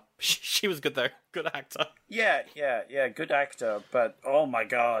can't remember. She was good, though. Good actor. Yeah, good actor, but oh my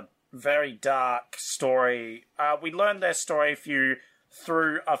god, very dark story. We learned their story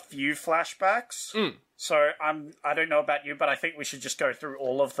through a few flashbacks. So I don't know about you, but I think we should just go through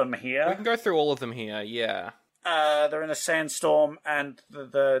all of them here. We can go through all of them here, yeah. They're in a sandstorm, and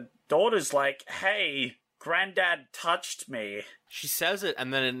the daughter's like, hey, Granddad touched me. She says it,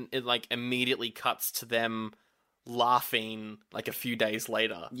 and then it like immediately cuts to them laughing like a few days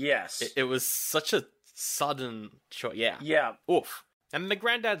later. Yes. It was such a sudden shot. Yeah. Yeah. Oof. And the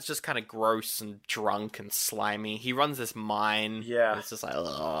granddad's just kind of gross and drunk and slimy. He runs this mine. Yeah. It's just like,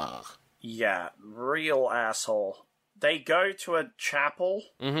 ugh. Yeah, real asshole. They go to a chapel,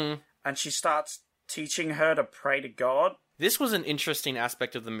 and she starts teaching her to pray to God. This was an interesting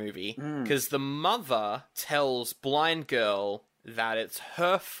aspect of the movie, because the mother tells Blind Girl that it's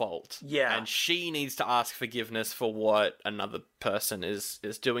her fault. Yeah. And she needs to ask forgiveness for what another person is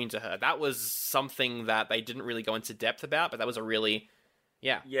doing to her. That was something that they didn't really go into depth about, but that was a really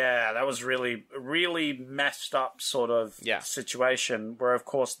Yeah. Yeah, that was really, really messed up sort of situation where, of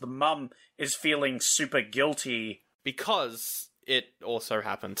course, the mum is feeling super guilty. Because it also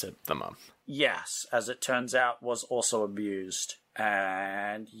happened to the mum. Yes, as it turns out, was also abused.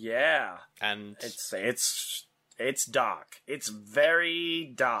 And yeah. And it's dark. It's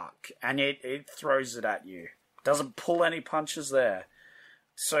very dark. And it throws it at you. Doesn't pull any punches there.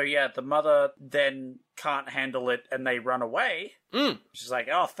 So yeah, the mother then can't handle it and they run away. She's like,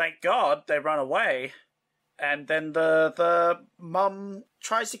 oh, thank God they run away. And then the mum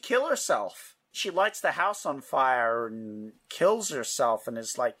tries to kill herself. She lights the house on fire and kills herself and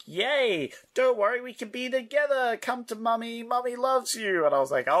is like, yay, don't worry, we can be together. Come to Mummy. Mummy loves you. And I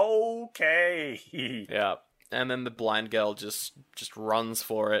was like, okay. Yeah. And then the blind girl just runs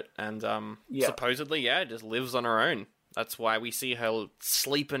for it and supposedly, just lives on her own. That's why we see her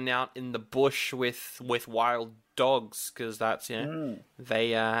sleeping out in the bush with wild dogs, because that's,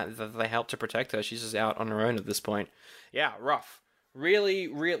 they help to protect her. She's just out on her own at this point. Yeah, rough. Really,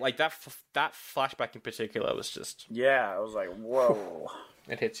 like, that flashback in particular was just... Yeah, I was like, whoa.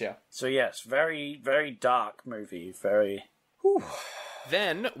 It hits you. So yes, very, very dark movie. Very... Whew.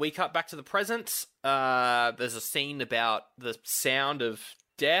 Then we cut back to the present. There's a scene about the sound of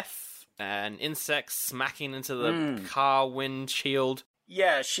death and insects smacking into the car windshield.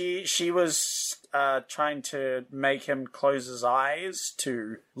 Yeah, she was trying to make him close his eyes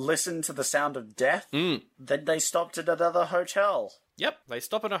to listen to the sound of death. Then they stopped at another hotel. Yep, they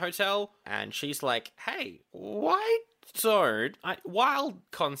stop at a hotel, and she's like, hey, why don't... wild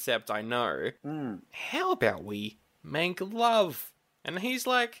concept, I know. How about we make love? And he's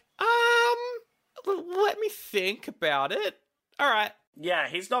like, let me think about it. All right. Yeah,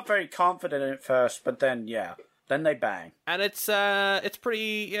 he's not very confident at first, but then, then they bang. And it's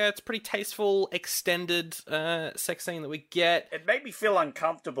pretty tasteful, extended sex scene that we get. It made me feel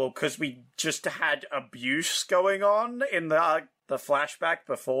uncomfortable because we just had abuse going on in the flashback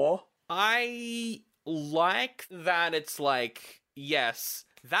before. I like that it's like, yes,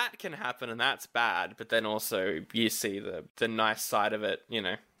 that can happen and that's bad, but then also you see the nice side of it, you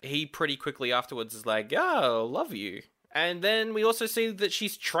know. He pretty quickly afterwards is like, oh, love you. And then we also see that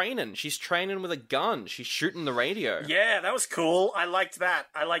she's training. She's training with a gun. She's shooting the radio. Yeah, that was cool. I liked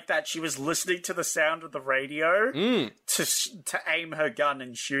that. She was listening to the sound of the radio to aim her gun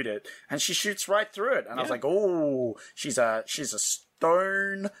and shoot it. And she shoots right through it. And I was like, oh, she's a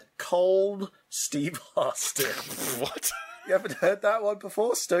stone cold Steve Austin. What? You haven't heard that one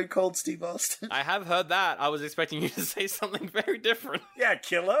before? Stone Cold Steve Austin? I have heard that. I was expecting you to say something very different. Yeah,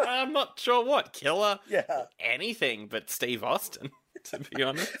 killer. I'm not sure what. Killer? Yeah. Anything but Steve Austin, to be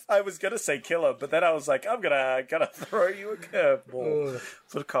honest. I was going to say killer, but then I was like, I'm gonna throw you a curveball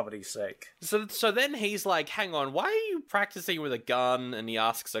for comedy's sake. So then he's like, hang on, why are you practicing with a gun? And he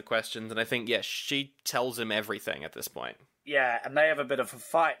asks her questions, and I think, she tells him everything at this point. Yeah, and they have a bit of a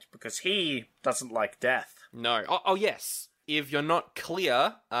fight because he doesn't like death. No. Oh yes. If you're not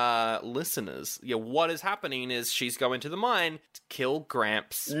clear, listeners, what is happening is she's going to the mine to kill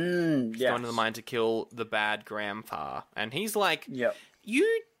Gramps. She's going to the mine to kill the bad grandpa. And he's like,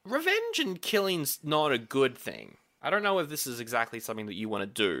 revenge and killing's not a good thing. I don't know if this is exactly something that you want to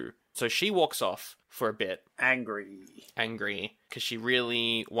do. So she walks off for a bit. Angry. Because she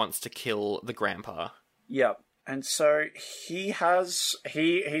really wants to kill the grandpa. Yep. And so he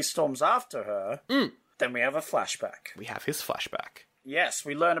storms after her. Then we have a flashback. We have his flashback. Yes,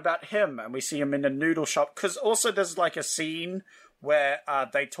 we learn about him, and we see him in a noodle shop. Because also there's like a scene where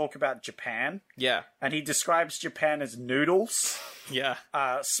they talk about Japan. Yeah. And he describes Japan as noodles. Yeah.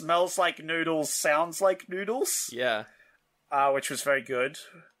 Smells like noodles, sounds like noodles. Yeah. Which was very good.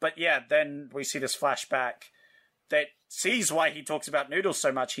 But yeah, then we see this flashback that sees why he talks about noodles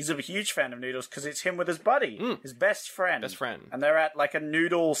so much. He's a huge fan of noodles because it's him with his buddy, his best friend. And they're at like a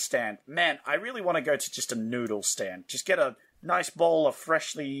noodle stand. Man, I really want to go to just a noodle stand. Just get a nice bowl of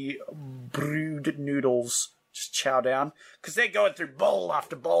freshly brewed noodles. Just chow down. Because they're going through bowl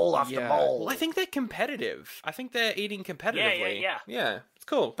after bowl after bowl. Well, I think they're competitive. I think they're eating competitively. Yeah, it's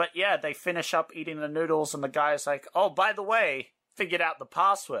cool. But yeah, they finish up eating the noodles and the guy's like, oh, by the way, figured out the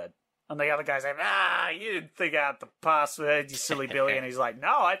password. And the other guy's like, you didn't figure out the password, you silly Billy. And he's like, no,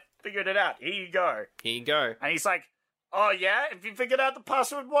 I figured it out. Here you go. And he's like, oh, yeah? If you figured out the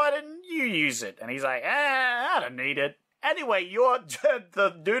password, why didn't you use it? And he's like, I don't need it. Anyway,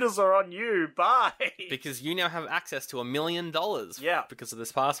 the noodles are on you. Bye. Because you now have access to $1 million. Yeah. Because of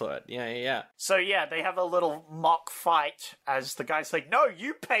this password. Yeah. So yeah, they have a little mock fight as the guy's like, no,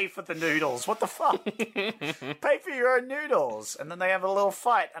 you pay for the noodles. What the fuck? Pay for your own noodles. And then they have a little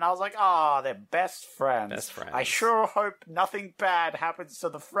fight. And I was like, they're best friends. Best friends. I sure hope nothing bad happens to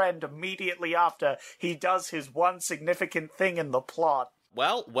the friend immediately after he does his one significant thing in the plot.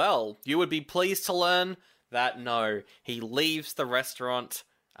 Well, you would be pleased to learn that no, he leaves the restaurant,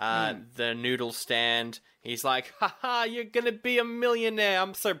 the noodle stand. He's like, haha, you're gonna be a millionaire.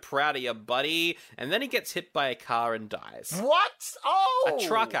 I'm so proud of you, buddy. And then he gets hit by a car and dies. What? Oh! A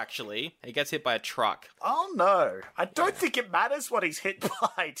truck, actually. He gets hit by a truck. Oh, no. I don't think it matters what he's hit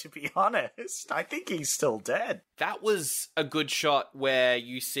by, to be honest. I think he's still dead. That was a good shot where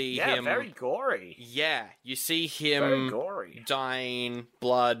you see him... Yeah, very gory. Yeah, you see him Very gory. dying,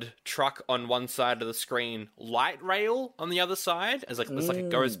 blood, truck on one side of the screen, light rail on the other side, as it's like it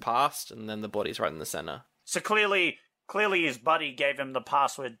goes past, and then the body's right in the center. So clearly his buddy gave him the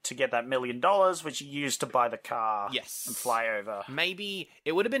password to get that $1 million, which he used to buy the car. Yes. And fly over. Maybe,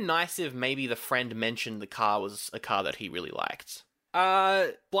 it would have been nice if maybe the friend mentioned the car was a car that he really liked.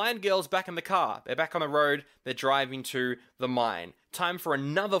 Blind girl's back in the car. They're back on the road. They're driving to the mine. Time for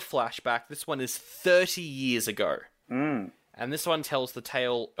another flashback. This one is 30 years ago. And this one tells the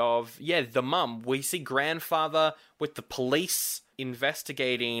tale of, the mum. We see grandfather with the police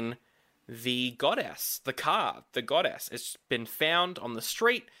investigating the goddess, the car, the goddess. It's been found on the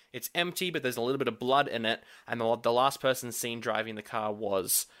street. It's empty, but there's a little bit of blood in it. And the last person seen driving the car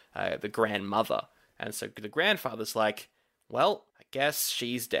was the grandmother. And so the grandfather's like, well, I guess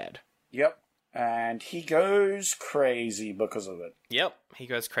she's dead. Yep. And he goes crazy because of it. Yep. He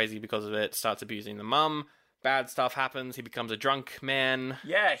goes crazy because of it, starts abusing the mum. Bad stuff happens. He becomes a drunk man.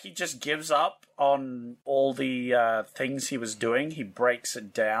 Yeah, he just gives up on all the things he was doing. He breaks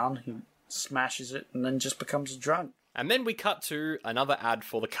it down. He smashes it and then just becomes a drunk. And then we cut to another ad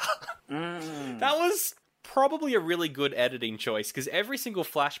for the car. That was probably a really good editing choice, because every single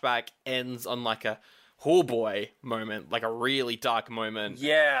flashback ends on like a oh boy moment, like a really dark moment.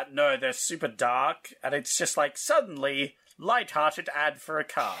 Yeah, no, they're super dark, and it's just like suddenly light-hearted ad for a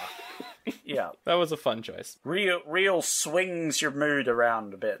car. Yeah. That was a fun choice. Real swings your mood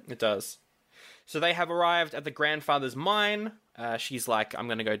around a bit. It does. So they have arrived at the grandfather's mine. She's like, I'm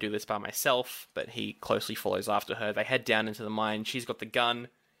going to go do this by myself, but he closely follows after her. They head down into the mine. She's got the gun.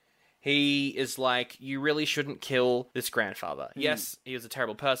 He is like, you really shouldn't kill this grandfather. Yes, he was a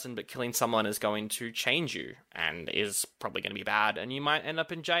terrible person, but killing someone is going to change you and is probably going to be bad, and you might end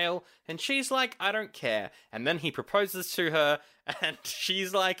up in jail. And she's like, I don't care. And then he proposes to her, and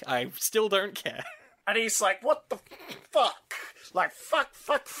she's like, I still don't care. And he's like, what the fuck? Like, fuck.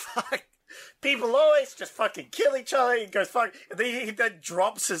 People always just fucking kill each other. He goes, fuck. And then he then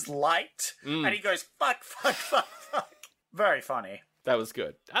drops his light, and he goes, fuck. Very funny. That was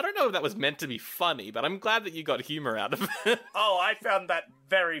good. I don't know if that was meant to be funny, but I'm glad that you got humor out of it. Oh, I found that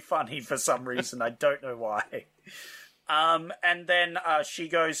very funny for some reason. I don't know why. And then she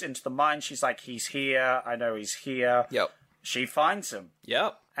goes into the mine. She's like, he's here. I know he's here. Yep. She finds him.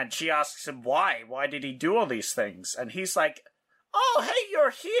 Yep. And she asks him why. Why did he do all these things? And he's like, oh, hey, you're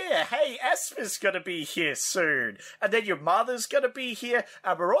here. Hey, Esmer's gonna be here soon. And then your mother's gonna be here.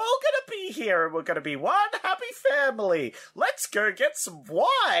 And we're all gonna be here. And we're gonna be one happy family. Let's go get some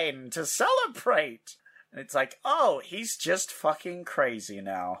wine to celebrate. And it's like, oh, he's just fucking crazy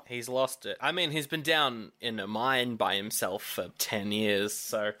now. He's lost it. I mean, he's been down in a mine by himself for 10 years,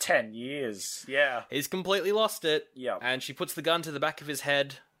 so... 10 years, yeah. He's completely lost it. Yep. And she puts the gun to the back of his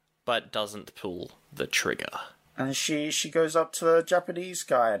head, but doesn't pull the trigger. And she goes up to the Japanese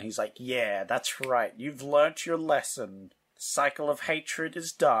guy, and he's like, yeah, that's right. You've learnt your lesson. The cycle of hatred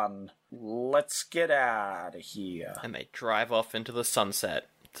is done. Let's get out of here. And they drive off into the sunset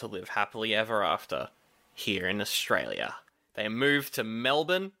to live happily ever after here in Australia. They move to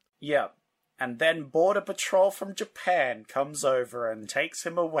Melbourne. Yep. And then Border Patrol from Japan comes over and takes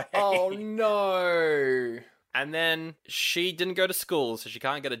him away. Oh, no. And then she didn't go to school, so she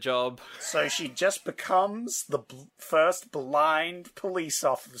can't get a job. So she just becomes the first blind police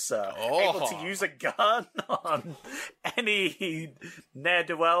officer, able to use a gun on any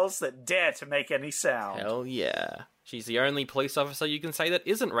ne'er-do-wells that dare to make any sound. Hell yeah. She's the only police officer you can say that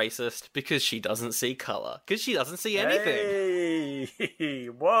isn't racist because she doesn't see colour. Because she doesn't see anything. Hey,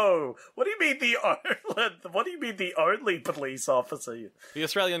 whoa. What do you mean the only police officer? The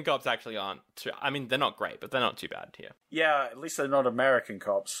Australian cops actually aren't too... I mean, they're not great, but they're not too bad here. Yeah, at least they're not American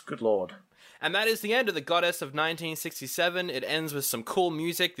cops. Good lord. And that is the end of The Goddess of 1967. It ends with some cool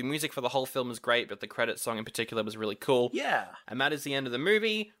music. The music for the whole film is great, but the credit song in particular was really cool. Yeah. And that is the end of the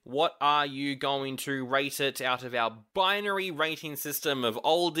movie. What are you going to rate it out of our binary rating system of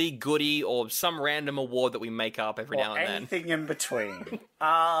oldie, goodie, or some random award that we make up every now and then? Anything in between.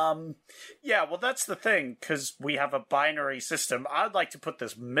 Yeah, well, that's the thing, because we have a binary system. I'd like to put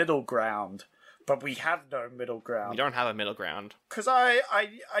this middle ground, but we have no middle ground. We don't have a middle ground. Because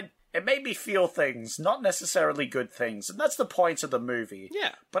it made me feel things, not necessarily good things, and that's the point of the movie.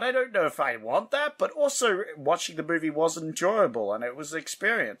 Yeah. But I don't know if I want that, but also watching the movie was enjoyable, and it was an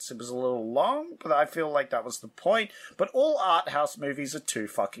experience. It was a little long, but I feel like that was the point. But all art house movies are too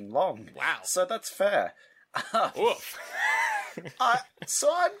fucking long. Wow. So that's fair. Oof. So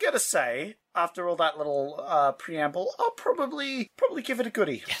I'm gonna say, after all that little preamble, I'll probably give it a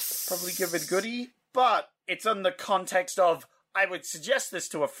goodie. Yes. Probably give it a goodie, but it's in the context of I would suggest this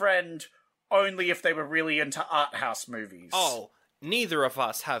to a friend only if they were really into art house movies. Oh, neither of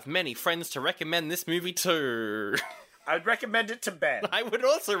us have many friends to recommend this movie to. I'd recommend it to Ben. I would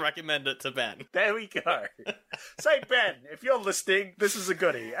also recommend it to Ben. There we go. Say, Ben, if you're listening, this is a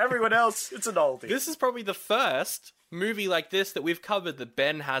goodie. Everyone else, it's an oldie. This is probably the first movie like this that we've covered that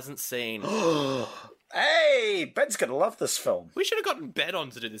Ben hasn't seen. Hey, Ben's gonna love this film. We should have gotten Ben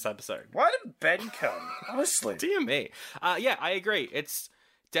on to do this episode. Why didn't Ben come? Honestly. Dear me. Yeah, I agree. It's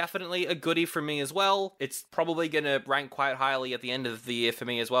definitely a goodie for me as well. It's probably going to rank quite highly at the end of the year for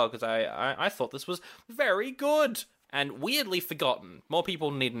me as well, because I thought this was very good and weirdly forgotten. More people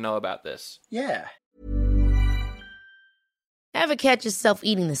need to know about this. Yeah. Ever catch yourself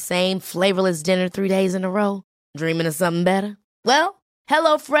eating the same flavorless dinner 3 days in a row? Dreaming of something better? Well,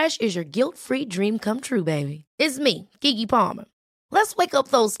 HelloFresh is your guilt-free dream come true, baby. It's me, Keke Palmer. Let's wake up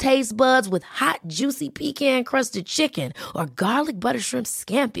those taste buds with hot, juicy pecan-crusted chicken or garlic butter shrimp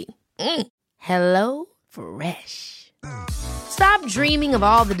scampi. Hello Fresh. Stop dreaming of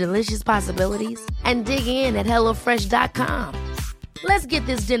all the delicious possibilities and dig in at HelloFresh.com. Let's get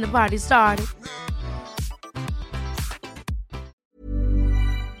this dinner party started.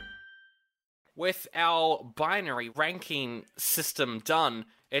 With our binary ranking system done,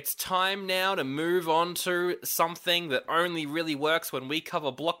 it's time now to move on to something that only really works when we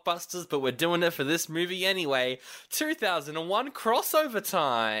cover blockbusters, but we're doing it for this movie anyway. 2001 crossover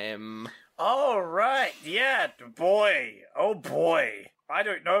time! All right, yeah, boy. Oh boy. I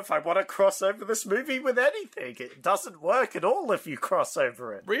don't know if I want to cross over this movie with anything. It doesn't work at all if you cross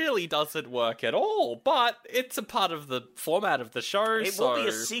over it. Really doesn't work at all, but it's a part of the format of the show, It will be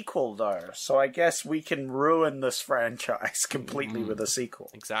a sequel, though, so I guess we can ruin this franchise completely with a sequel.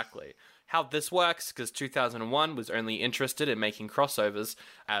 Exactly. How this works, because 2001 was only interested in making crossovers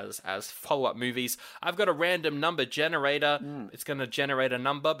as follow-up movies. I've got a random number generator. It's going to generate a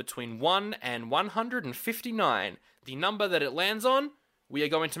number between 1 and 159. The number that it lands on, we are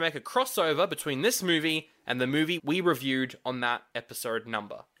going to make a crossover between this movie and the movie we reviewed on that episode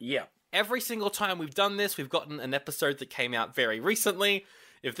number. Yeah. Every single time we've done this, we've gotten an episode that came out very recently.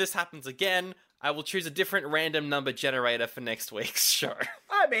 If this happens again, I will choose a different random number generator for next week's show.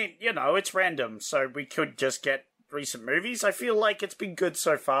 I mean, it's random, so we could just get recent movies. I feel like it's been good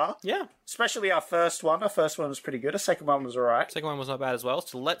so far. Yeah. Especially our first one. Our first one was pretty good. Our second one was alright. Second one was not bad as well,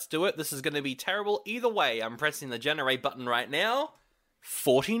 so let's do it. This is going to be terrible either way. I'm pressing the generate button right now.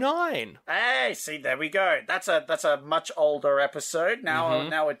 49. Hey, see, there we go. That's a much older episode.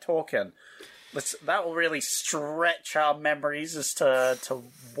 Now we're talking. That will really stretch our memories as to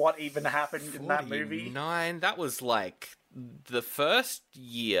what even happened in that movie. 49. That was like the first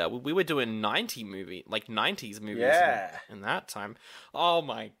year we were doing 90s movies in that time. Oh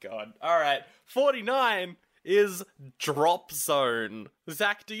my god. All right. 49 is Drop Zone.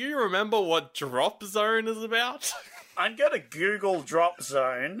 Zach, do you remember what Drop Zone is about? I'm gonna Google Drop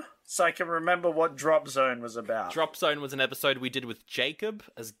Zone so I can remember what Drop Zone was about. Drop Zone was an episode we did with Jacob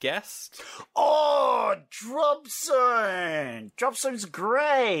as guest. Oh, Drop Zone! Drop Zone's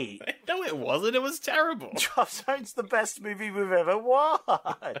great! No, it wasn't. It was terrible. Drop Zone's the best movie we've ever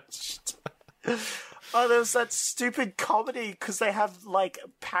watched. Oh, there's that stupid comedy because they have, like,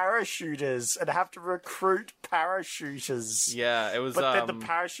 parachuters and have to recruit parachuters. Yeah, it was, But then the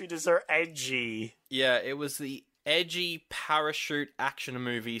parachuters are edgy. Yeah, it was the edgy parachute action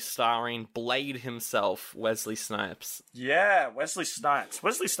movie starring Blade himself, Wesley Snipes. Yeah, Wesley Snipes.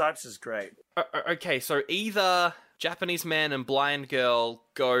 Wesley Snipes is great. Okay, so either Japanese man and blind girl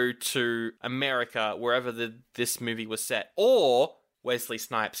go to America, wherever this movie was set, or Wesley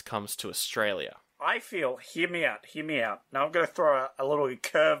Snipes comes to Australia. I feel, hear me out. Now I'm going to throw a little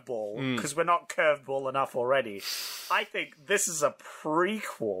curveball, because we're not curveball enough already. I think this is a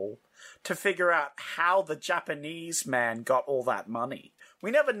prequel to figure out how the Japanese man got all that money. We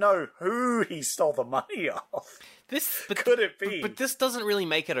never know who he stole the money off. Could it be? But this doesn't really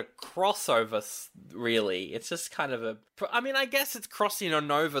make it a crossover, really. It's just kind of I mean, I guess it's crossing on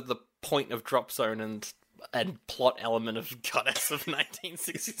over the point of Drop Zone and plot element of Goddess of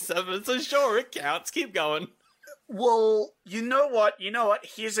 1967. So sure, it counts. Keep going. Well, you know what?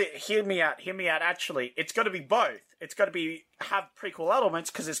 Hear me out. Actually, it's got to be both. It's got to have prequel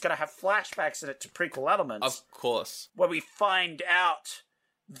elements because it's going to have flashbacks in it to prequel elements. Of course. Where we find out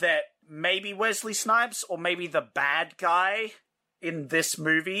that maybe Wesley Snipes or maybe the bad guy in this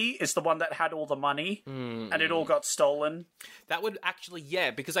movie is the one that had all the money and it all got stolen. That would actually,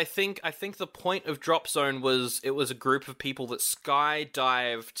 because I think the point of Drop Zone was it was a group of people that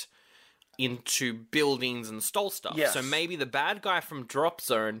skydived into buildings and stole stuff. Yes. So maybe the bad guy from Drop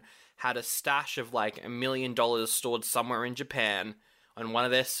Zone had a stash of like $1 million stored somewhere in Japan on one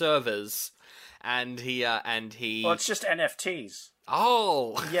of their servers, and he. Well, it's just NFTs.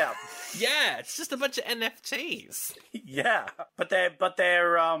 Oh, Yeah. yeah, it's just a bunch of NFTs. Yeah, but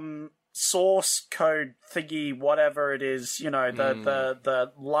their source code thingy, whatever it is,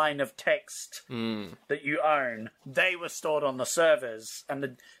 the line of text that you own, they were stored on the servers, and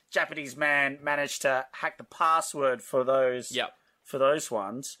the Japanese man managed to hack the password for those. Yep. For those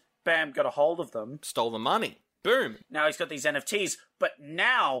ones. Bam, got a hold of them. Stole the money. Boom. Now he's got these NFTs, but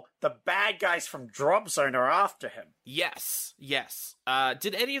now the bad guys from Drop Zone are after him. Yes.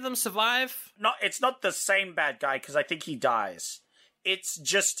 Did any of them survive? No, it's not the same bad guy, because I think he dies. It's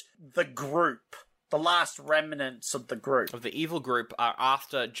just the group. The last remnants of the group. Of the evil group are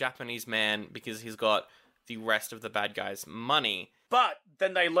after Japanese man because he's got the rest of the bad guys' money. But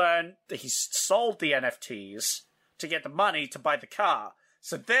then they learn that he sold the NFTs to get the money to buy the car.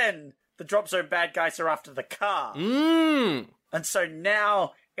 So then the Drop Zone bad guys are after the car. And so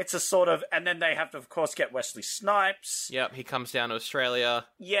now it's a sort of... And then they have to, of course, get Wesley Snipes. Yep, he comes down to Australia.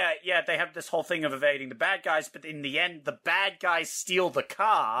 Yeah, they have this whole thing of evading the bad guys, but in the end, the bad guys steal the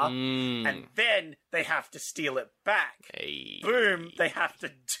car, and then they have to steal it back. Hey. Boom, they have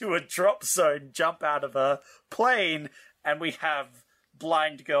to do a Drop Zone jump out of a plane, and we have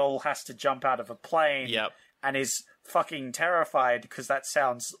blind girl has to jump out of a plane. Yep. And is fucking terrified because that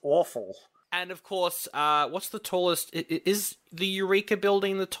sounds awful. And of course, what's the tallest... Is the Eureka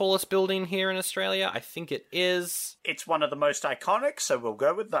building the tallest building here in Australia? I think it is. It's one of the most iconic, so we'll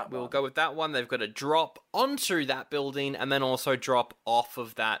go with that one. We'll go with that one. They've got to drop onto that building and then also drop off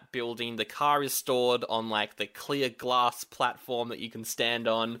of that building. The car is stored on like the clear glass platform that you can stand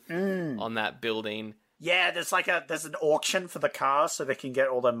on that building. Yeah, there's an auction for the car so they can get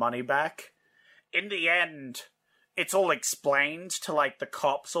all their money back. In the end, it's all explained to, like, the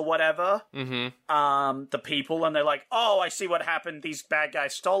cops or whatever. The people, and they're like, oh, I see what happened. These bad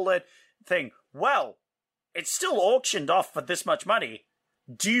guys stole it. Well, it's still auctioned off for this much money.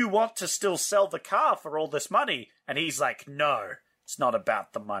 Do you want to still sell the car for all this money? And he's like, no, it's not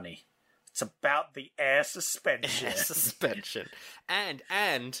about the money. It's about the air suspension. Air suspension.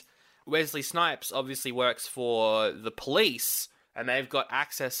 And Wesley Snipes obviously works for the police, and they've got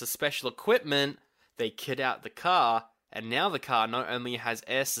access to special equipment. They kit out the car, and now the car not only has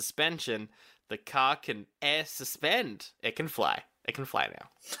air suspension, the car can air suspend. It can fly. It can fly now.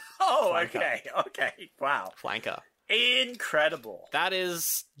 Oh, okay. Wow. Flying car. Incredible. That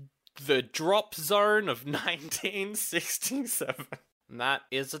is the Drop Zone of 1967. And that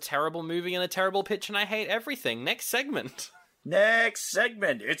is a terrible movie and a terrible pitch, and I hate everything. Next segment.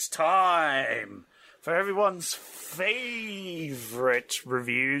 It's time for everyone's favorite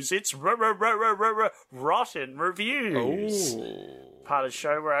reviews. It's Rotten Reviews. Oh. Part of the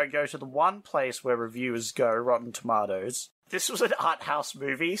show where I go to the one place where reviewers go, Rotten Tomatoes. This was an art house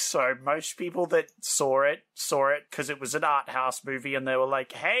movie, so most people that saw it because it was an art house movie, and they were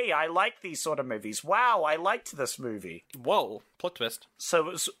like, hey, I like these sort of movies. Wow, I liked this movie. Whoa, plot twist. So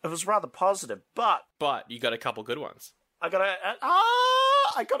it was rather positive, but you got a couple good ones. I got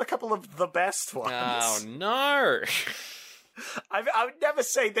a couple of the best ones. Oh, no. I would never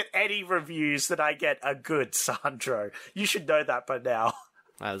say that any reviews that I get are good, Sandro. You should know that by now.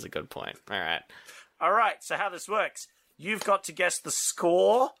 That is a good point. All right. All right, so how this works. You've got to guess the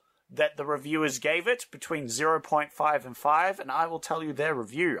score that the reviewers gave it between 0.5 and 5, and I will tell you their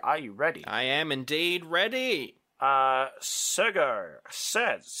review. Are you ready? I am indeed ready. Sergo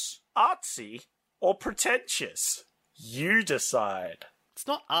says, artsy or pretentious? You decide. It's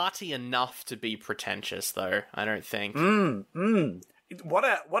not arty enough to be pretentious, though, I don't think.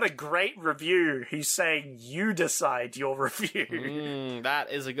 What a great review. He's saying you decide your review.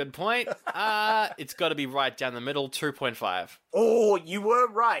 That is a good point. It's got to be right down the middle, 2.5. Oh, you were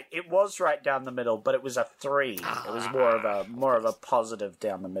right. It was right down the middle, but it was a 3. It was more of a positive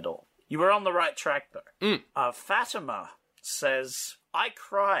down the middle. You were on the right track though. Fatima says, "I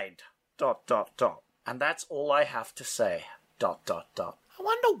cried. ... And that's all I have to say. ... I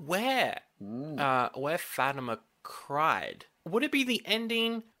wonder where Fatima cried. Would it be the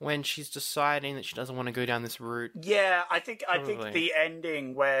ending when she's deciding that she doesn't want to go down this route? Yeah, I think the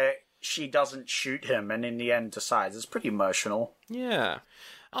ending where she doesn't shoot him and in the end decides is pretty emotional. Yeah.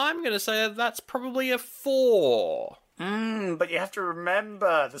 I'm going to say that's probably a 4. But you have to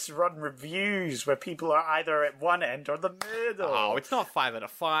remember, this is Rotten Reviews, where people are either at one end or the middle. Oh, it's not 5 out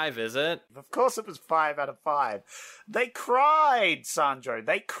of 5, is it? Of course it was 5 out of 5. They cried, Sandro.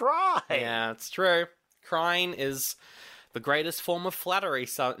 They cried. Yeah, it's true. Crying is the greatest form of flattery,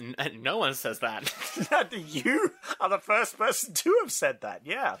 so no one says that. You are the first person to have said that,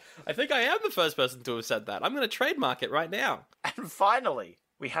 yeah. I think I am the first person to have said that. I'm going to trademark it right now. And finally,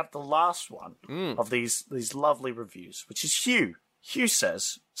 we have the last one of these lovely reviews, which is Hugh. Hugh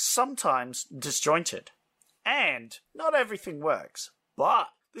says, "Sometimes disjointed, and not everything works, but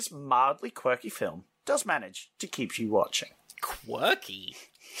this mildly quirky film does manage to keep you watching." Quirky?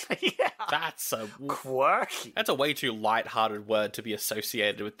 Yeah. That's Quirky. a way too light-hearted word to be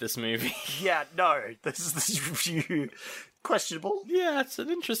associated with this movie. Yeah, no, this review questionable. Yeah, it's an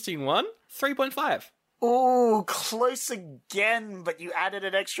interesting one. 3.5. Oh, close again, but you added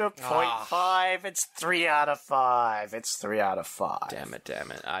an extra 0.5. It's 3 out of 5. It's 3 out of 5. Damn it.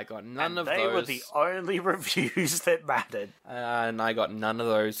 I got none of they those. were the only reviews that mattered. And I got none of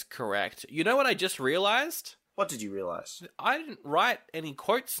those correct. You know what I just realized? What did you realize? I didn't write any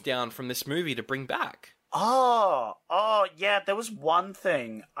quotes down from this movie to bring back. Oh, yeah, there was one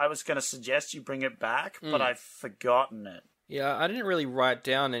thing I was going to suggest you bring it back, but I've forgotten it. Yeah, I didn't really write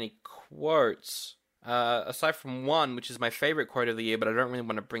down any quotes. Aside from one, which is my favorite quote of the year, but I don't really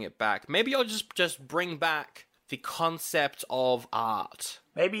want to bring it back. Maybe I'll just bring back the concept of art.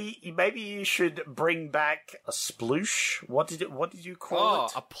 Maybe you should bring back a sploosh. What did you call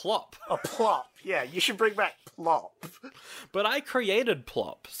it? A plop. A plop. Yeah, you should bring back plop. But I created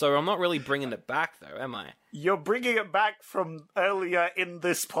plop, so I'm not really bringing it back, though, am I? You're bringing it back from earlier in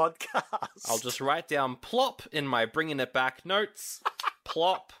this podcast. I'll just write down plop in my bringing it back notes.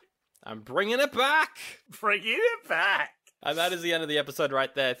 Plop. I'm bringing it back. Bringing it back. And that is the end of the episode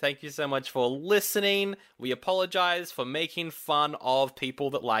right there. Thank you so much for listening. We apologize for making fun of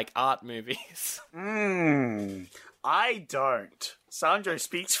people that like art movies. I don't. Sandro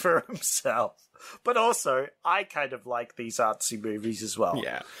speaks for himself. But also, I kind of like these artsy movies as well.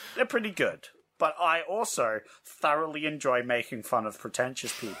 Yeah. They're pretty good. But I also thoroughly enjoy making fun of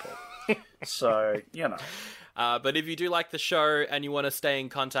pretentious people. So, you know. But if you do like the show and you want to stay in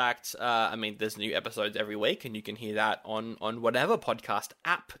contact, there's new episodes every week, and you can hear that on whatever podcast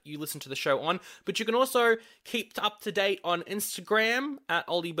app you listen to the show on. But you can also keep up to date on Instagram at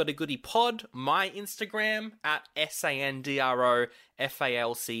Oldie But a Goodie Pod, my Instagram at SANDROFALCE.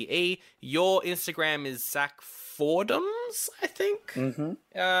 Your Instagram is Zach Fordhams, I think. Mm-hmm.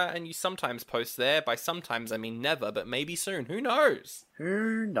 And you sometimes post there. By sometimes, I mean never, but maybe soon. Who knows?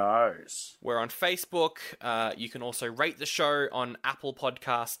 Who knows? We're on Facebook. You can also rate the show on Apple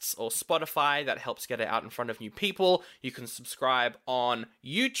Podcasts or Spotify. That helps get it out in front of new people. You can subscribe on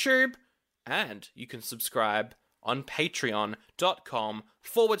YouTube. And you can subscribe on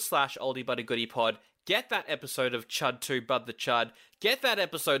patreon.com/oldiebutagoodiepod. Get that episode of Chud 2 Bud the Chud. Get that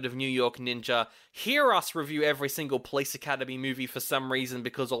episode of New York Ninja. Hear us review every single Police Academy movie for some reason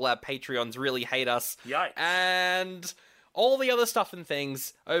because all our Patreons really hate us. Yikes. And all the other stuff and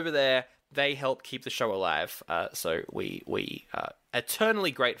things over there, they help keep the show alive. So we are eternally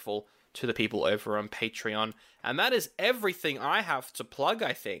grateful to the people over on Patreon. And that is everything I have to plug,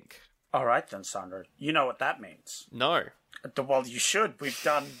 I think. All right then, Sandro. You know what that means. No. Well, you should. We've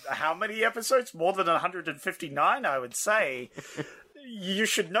done how many episodes? More than 159, I would say. You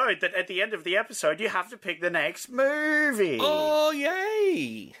should know that at the end of the episode, you have to pick the next movie. Oh,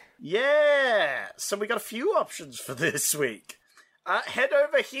 yay! Yeah! So we got a few options for this week. Head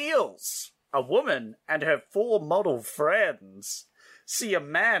Over Heels. A woman and her 4 model friends see a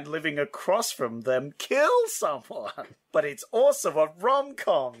man living across from them kill someone. But it's also a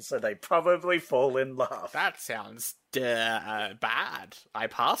rom-com, so they probably fall in love. That sounds bad. I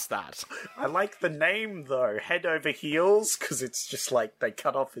passed that. I like the name, though. Head Over Heels, because it's just like they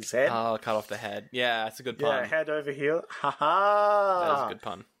cut off his head. Oh, cut off the head. Yeah, that's a good pun. Yeah, head over heel. Ha ha! That is a good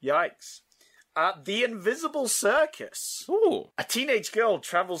pun. Yikes. The Invisible Circus. Ooh. A teenage girl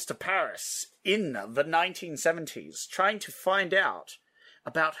travels to Paris in the 1970s, trying to find out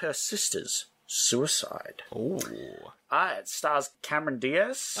about her sister's suicide. Ooh. It stars Cameron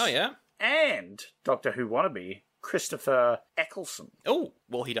Diaz. Oh, yeah? And Doctor Who wannabe, Christopher Eccleston. Oh,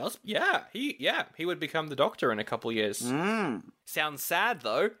 well, he does. Yeah, he would become the Doctor in a couple years. Sounds sad,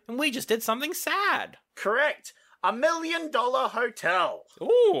 though, and we just did something sad. Correct. $1 Million Hotel.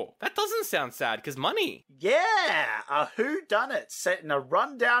 Ooh, that doesn't sound sad, because money. Yeah, a whodunit set in a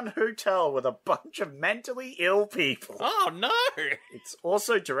rundown hotel with a bunch of mentally ill people. Oh, no! It's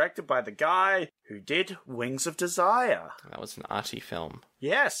also directed by the guy who did Wings of Desire. That was an arty film.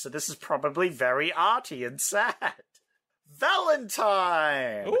 Yes, so this is probably very arty and sad.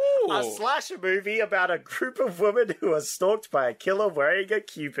 Valentine! Ooh. A slasher movie about a group of women who are stalked by a killer wearing a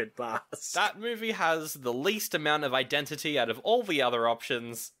Cupid mask. That movie has the least amount of identity out of all the other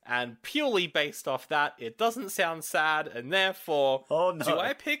options, and purely based off that, it doesn't sound sad, and therefore, Oh, no. do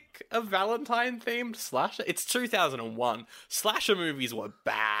I pick a Valentine-themed slasher? It's 2001. Slasher movies were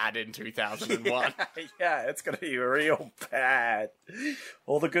bad in 2001. Yeah, it's gonna be real bad.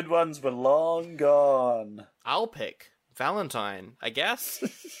 All the good ones were long gone. I'll pick Valentine, I guess.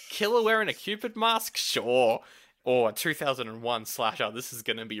 Killer wearing a Cupid mask? Sure. Or a 2001 slasher. This is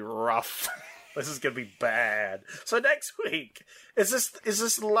gonna be rough. This is gonna be bad. So next week, is this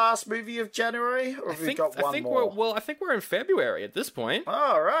the last movie of January, or have we got one more? I think we're in February at this point.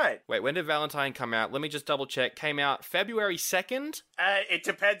 All right. Wait, when did Valentine come out? Let me just double check. Came out February 2nd? It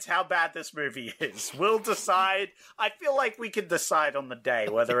depends how bad this movie is. We'll decide. I feel like we can decide on the day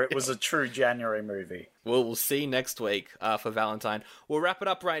whether it was a true January movie. We'll see next week for Valentine. We'll wrap it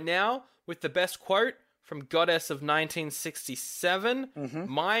up right now with the best quote from Goddess of 1967.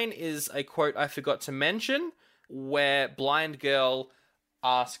 Mine is a quote I forgot to mention, where Blind Girl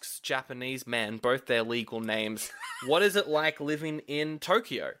asks Japanese men, both their legal names, what is it like living in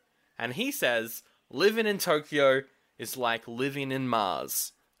Tokyo? And he says, living in Tokyo is like living in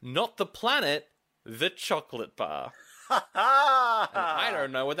Mars. Not the planet, the chocolate bar. And I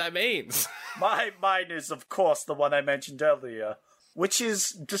don't know what that means. Mine is, of course, the one I mentioned earlier, which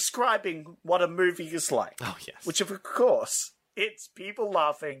is describing what a movie is like. Oh, yes. Which, of course, it's people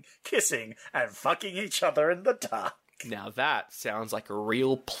laughing, kissing, and fucking each other in the dark. Now that sounds like a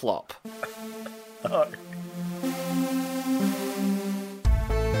real plop. Oh.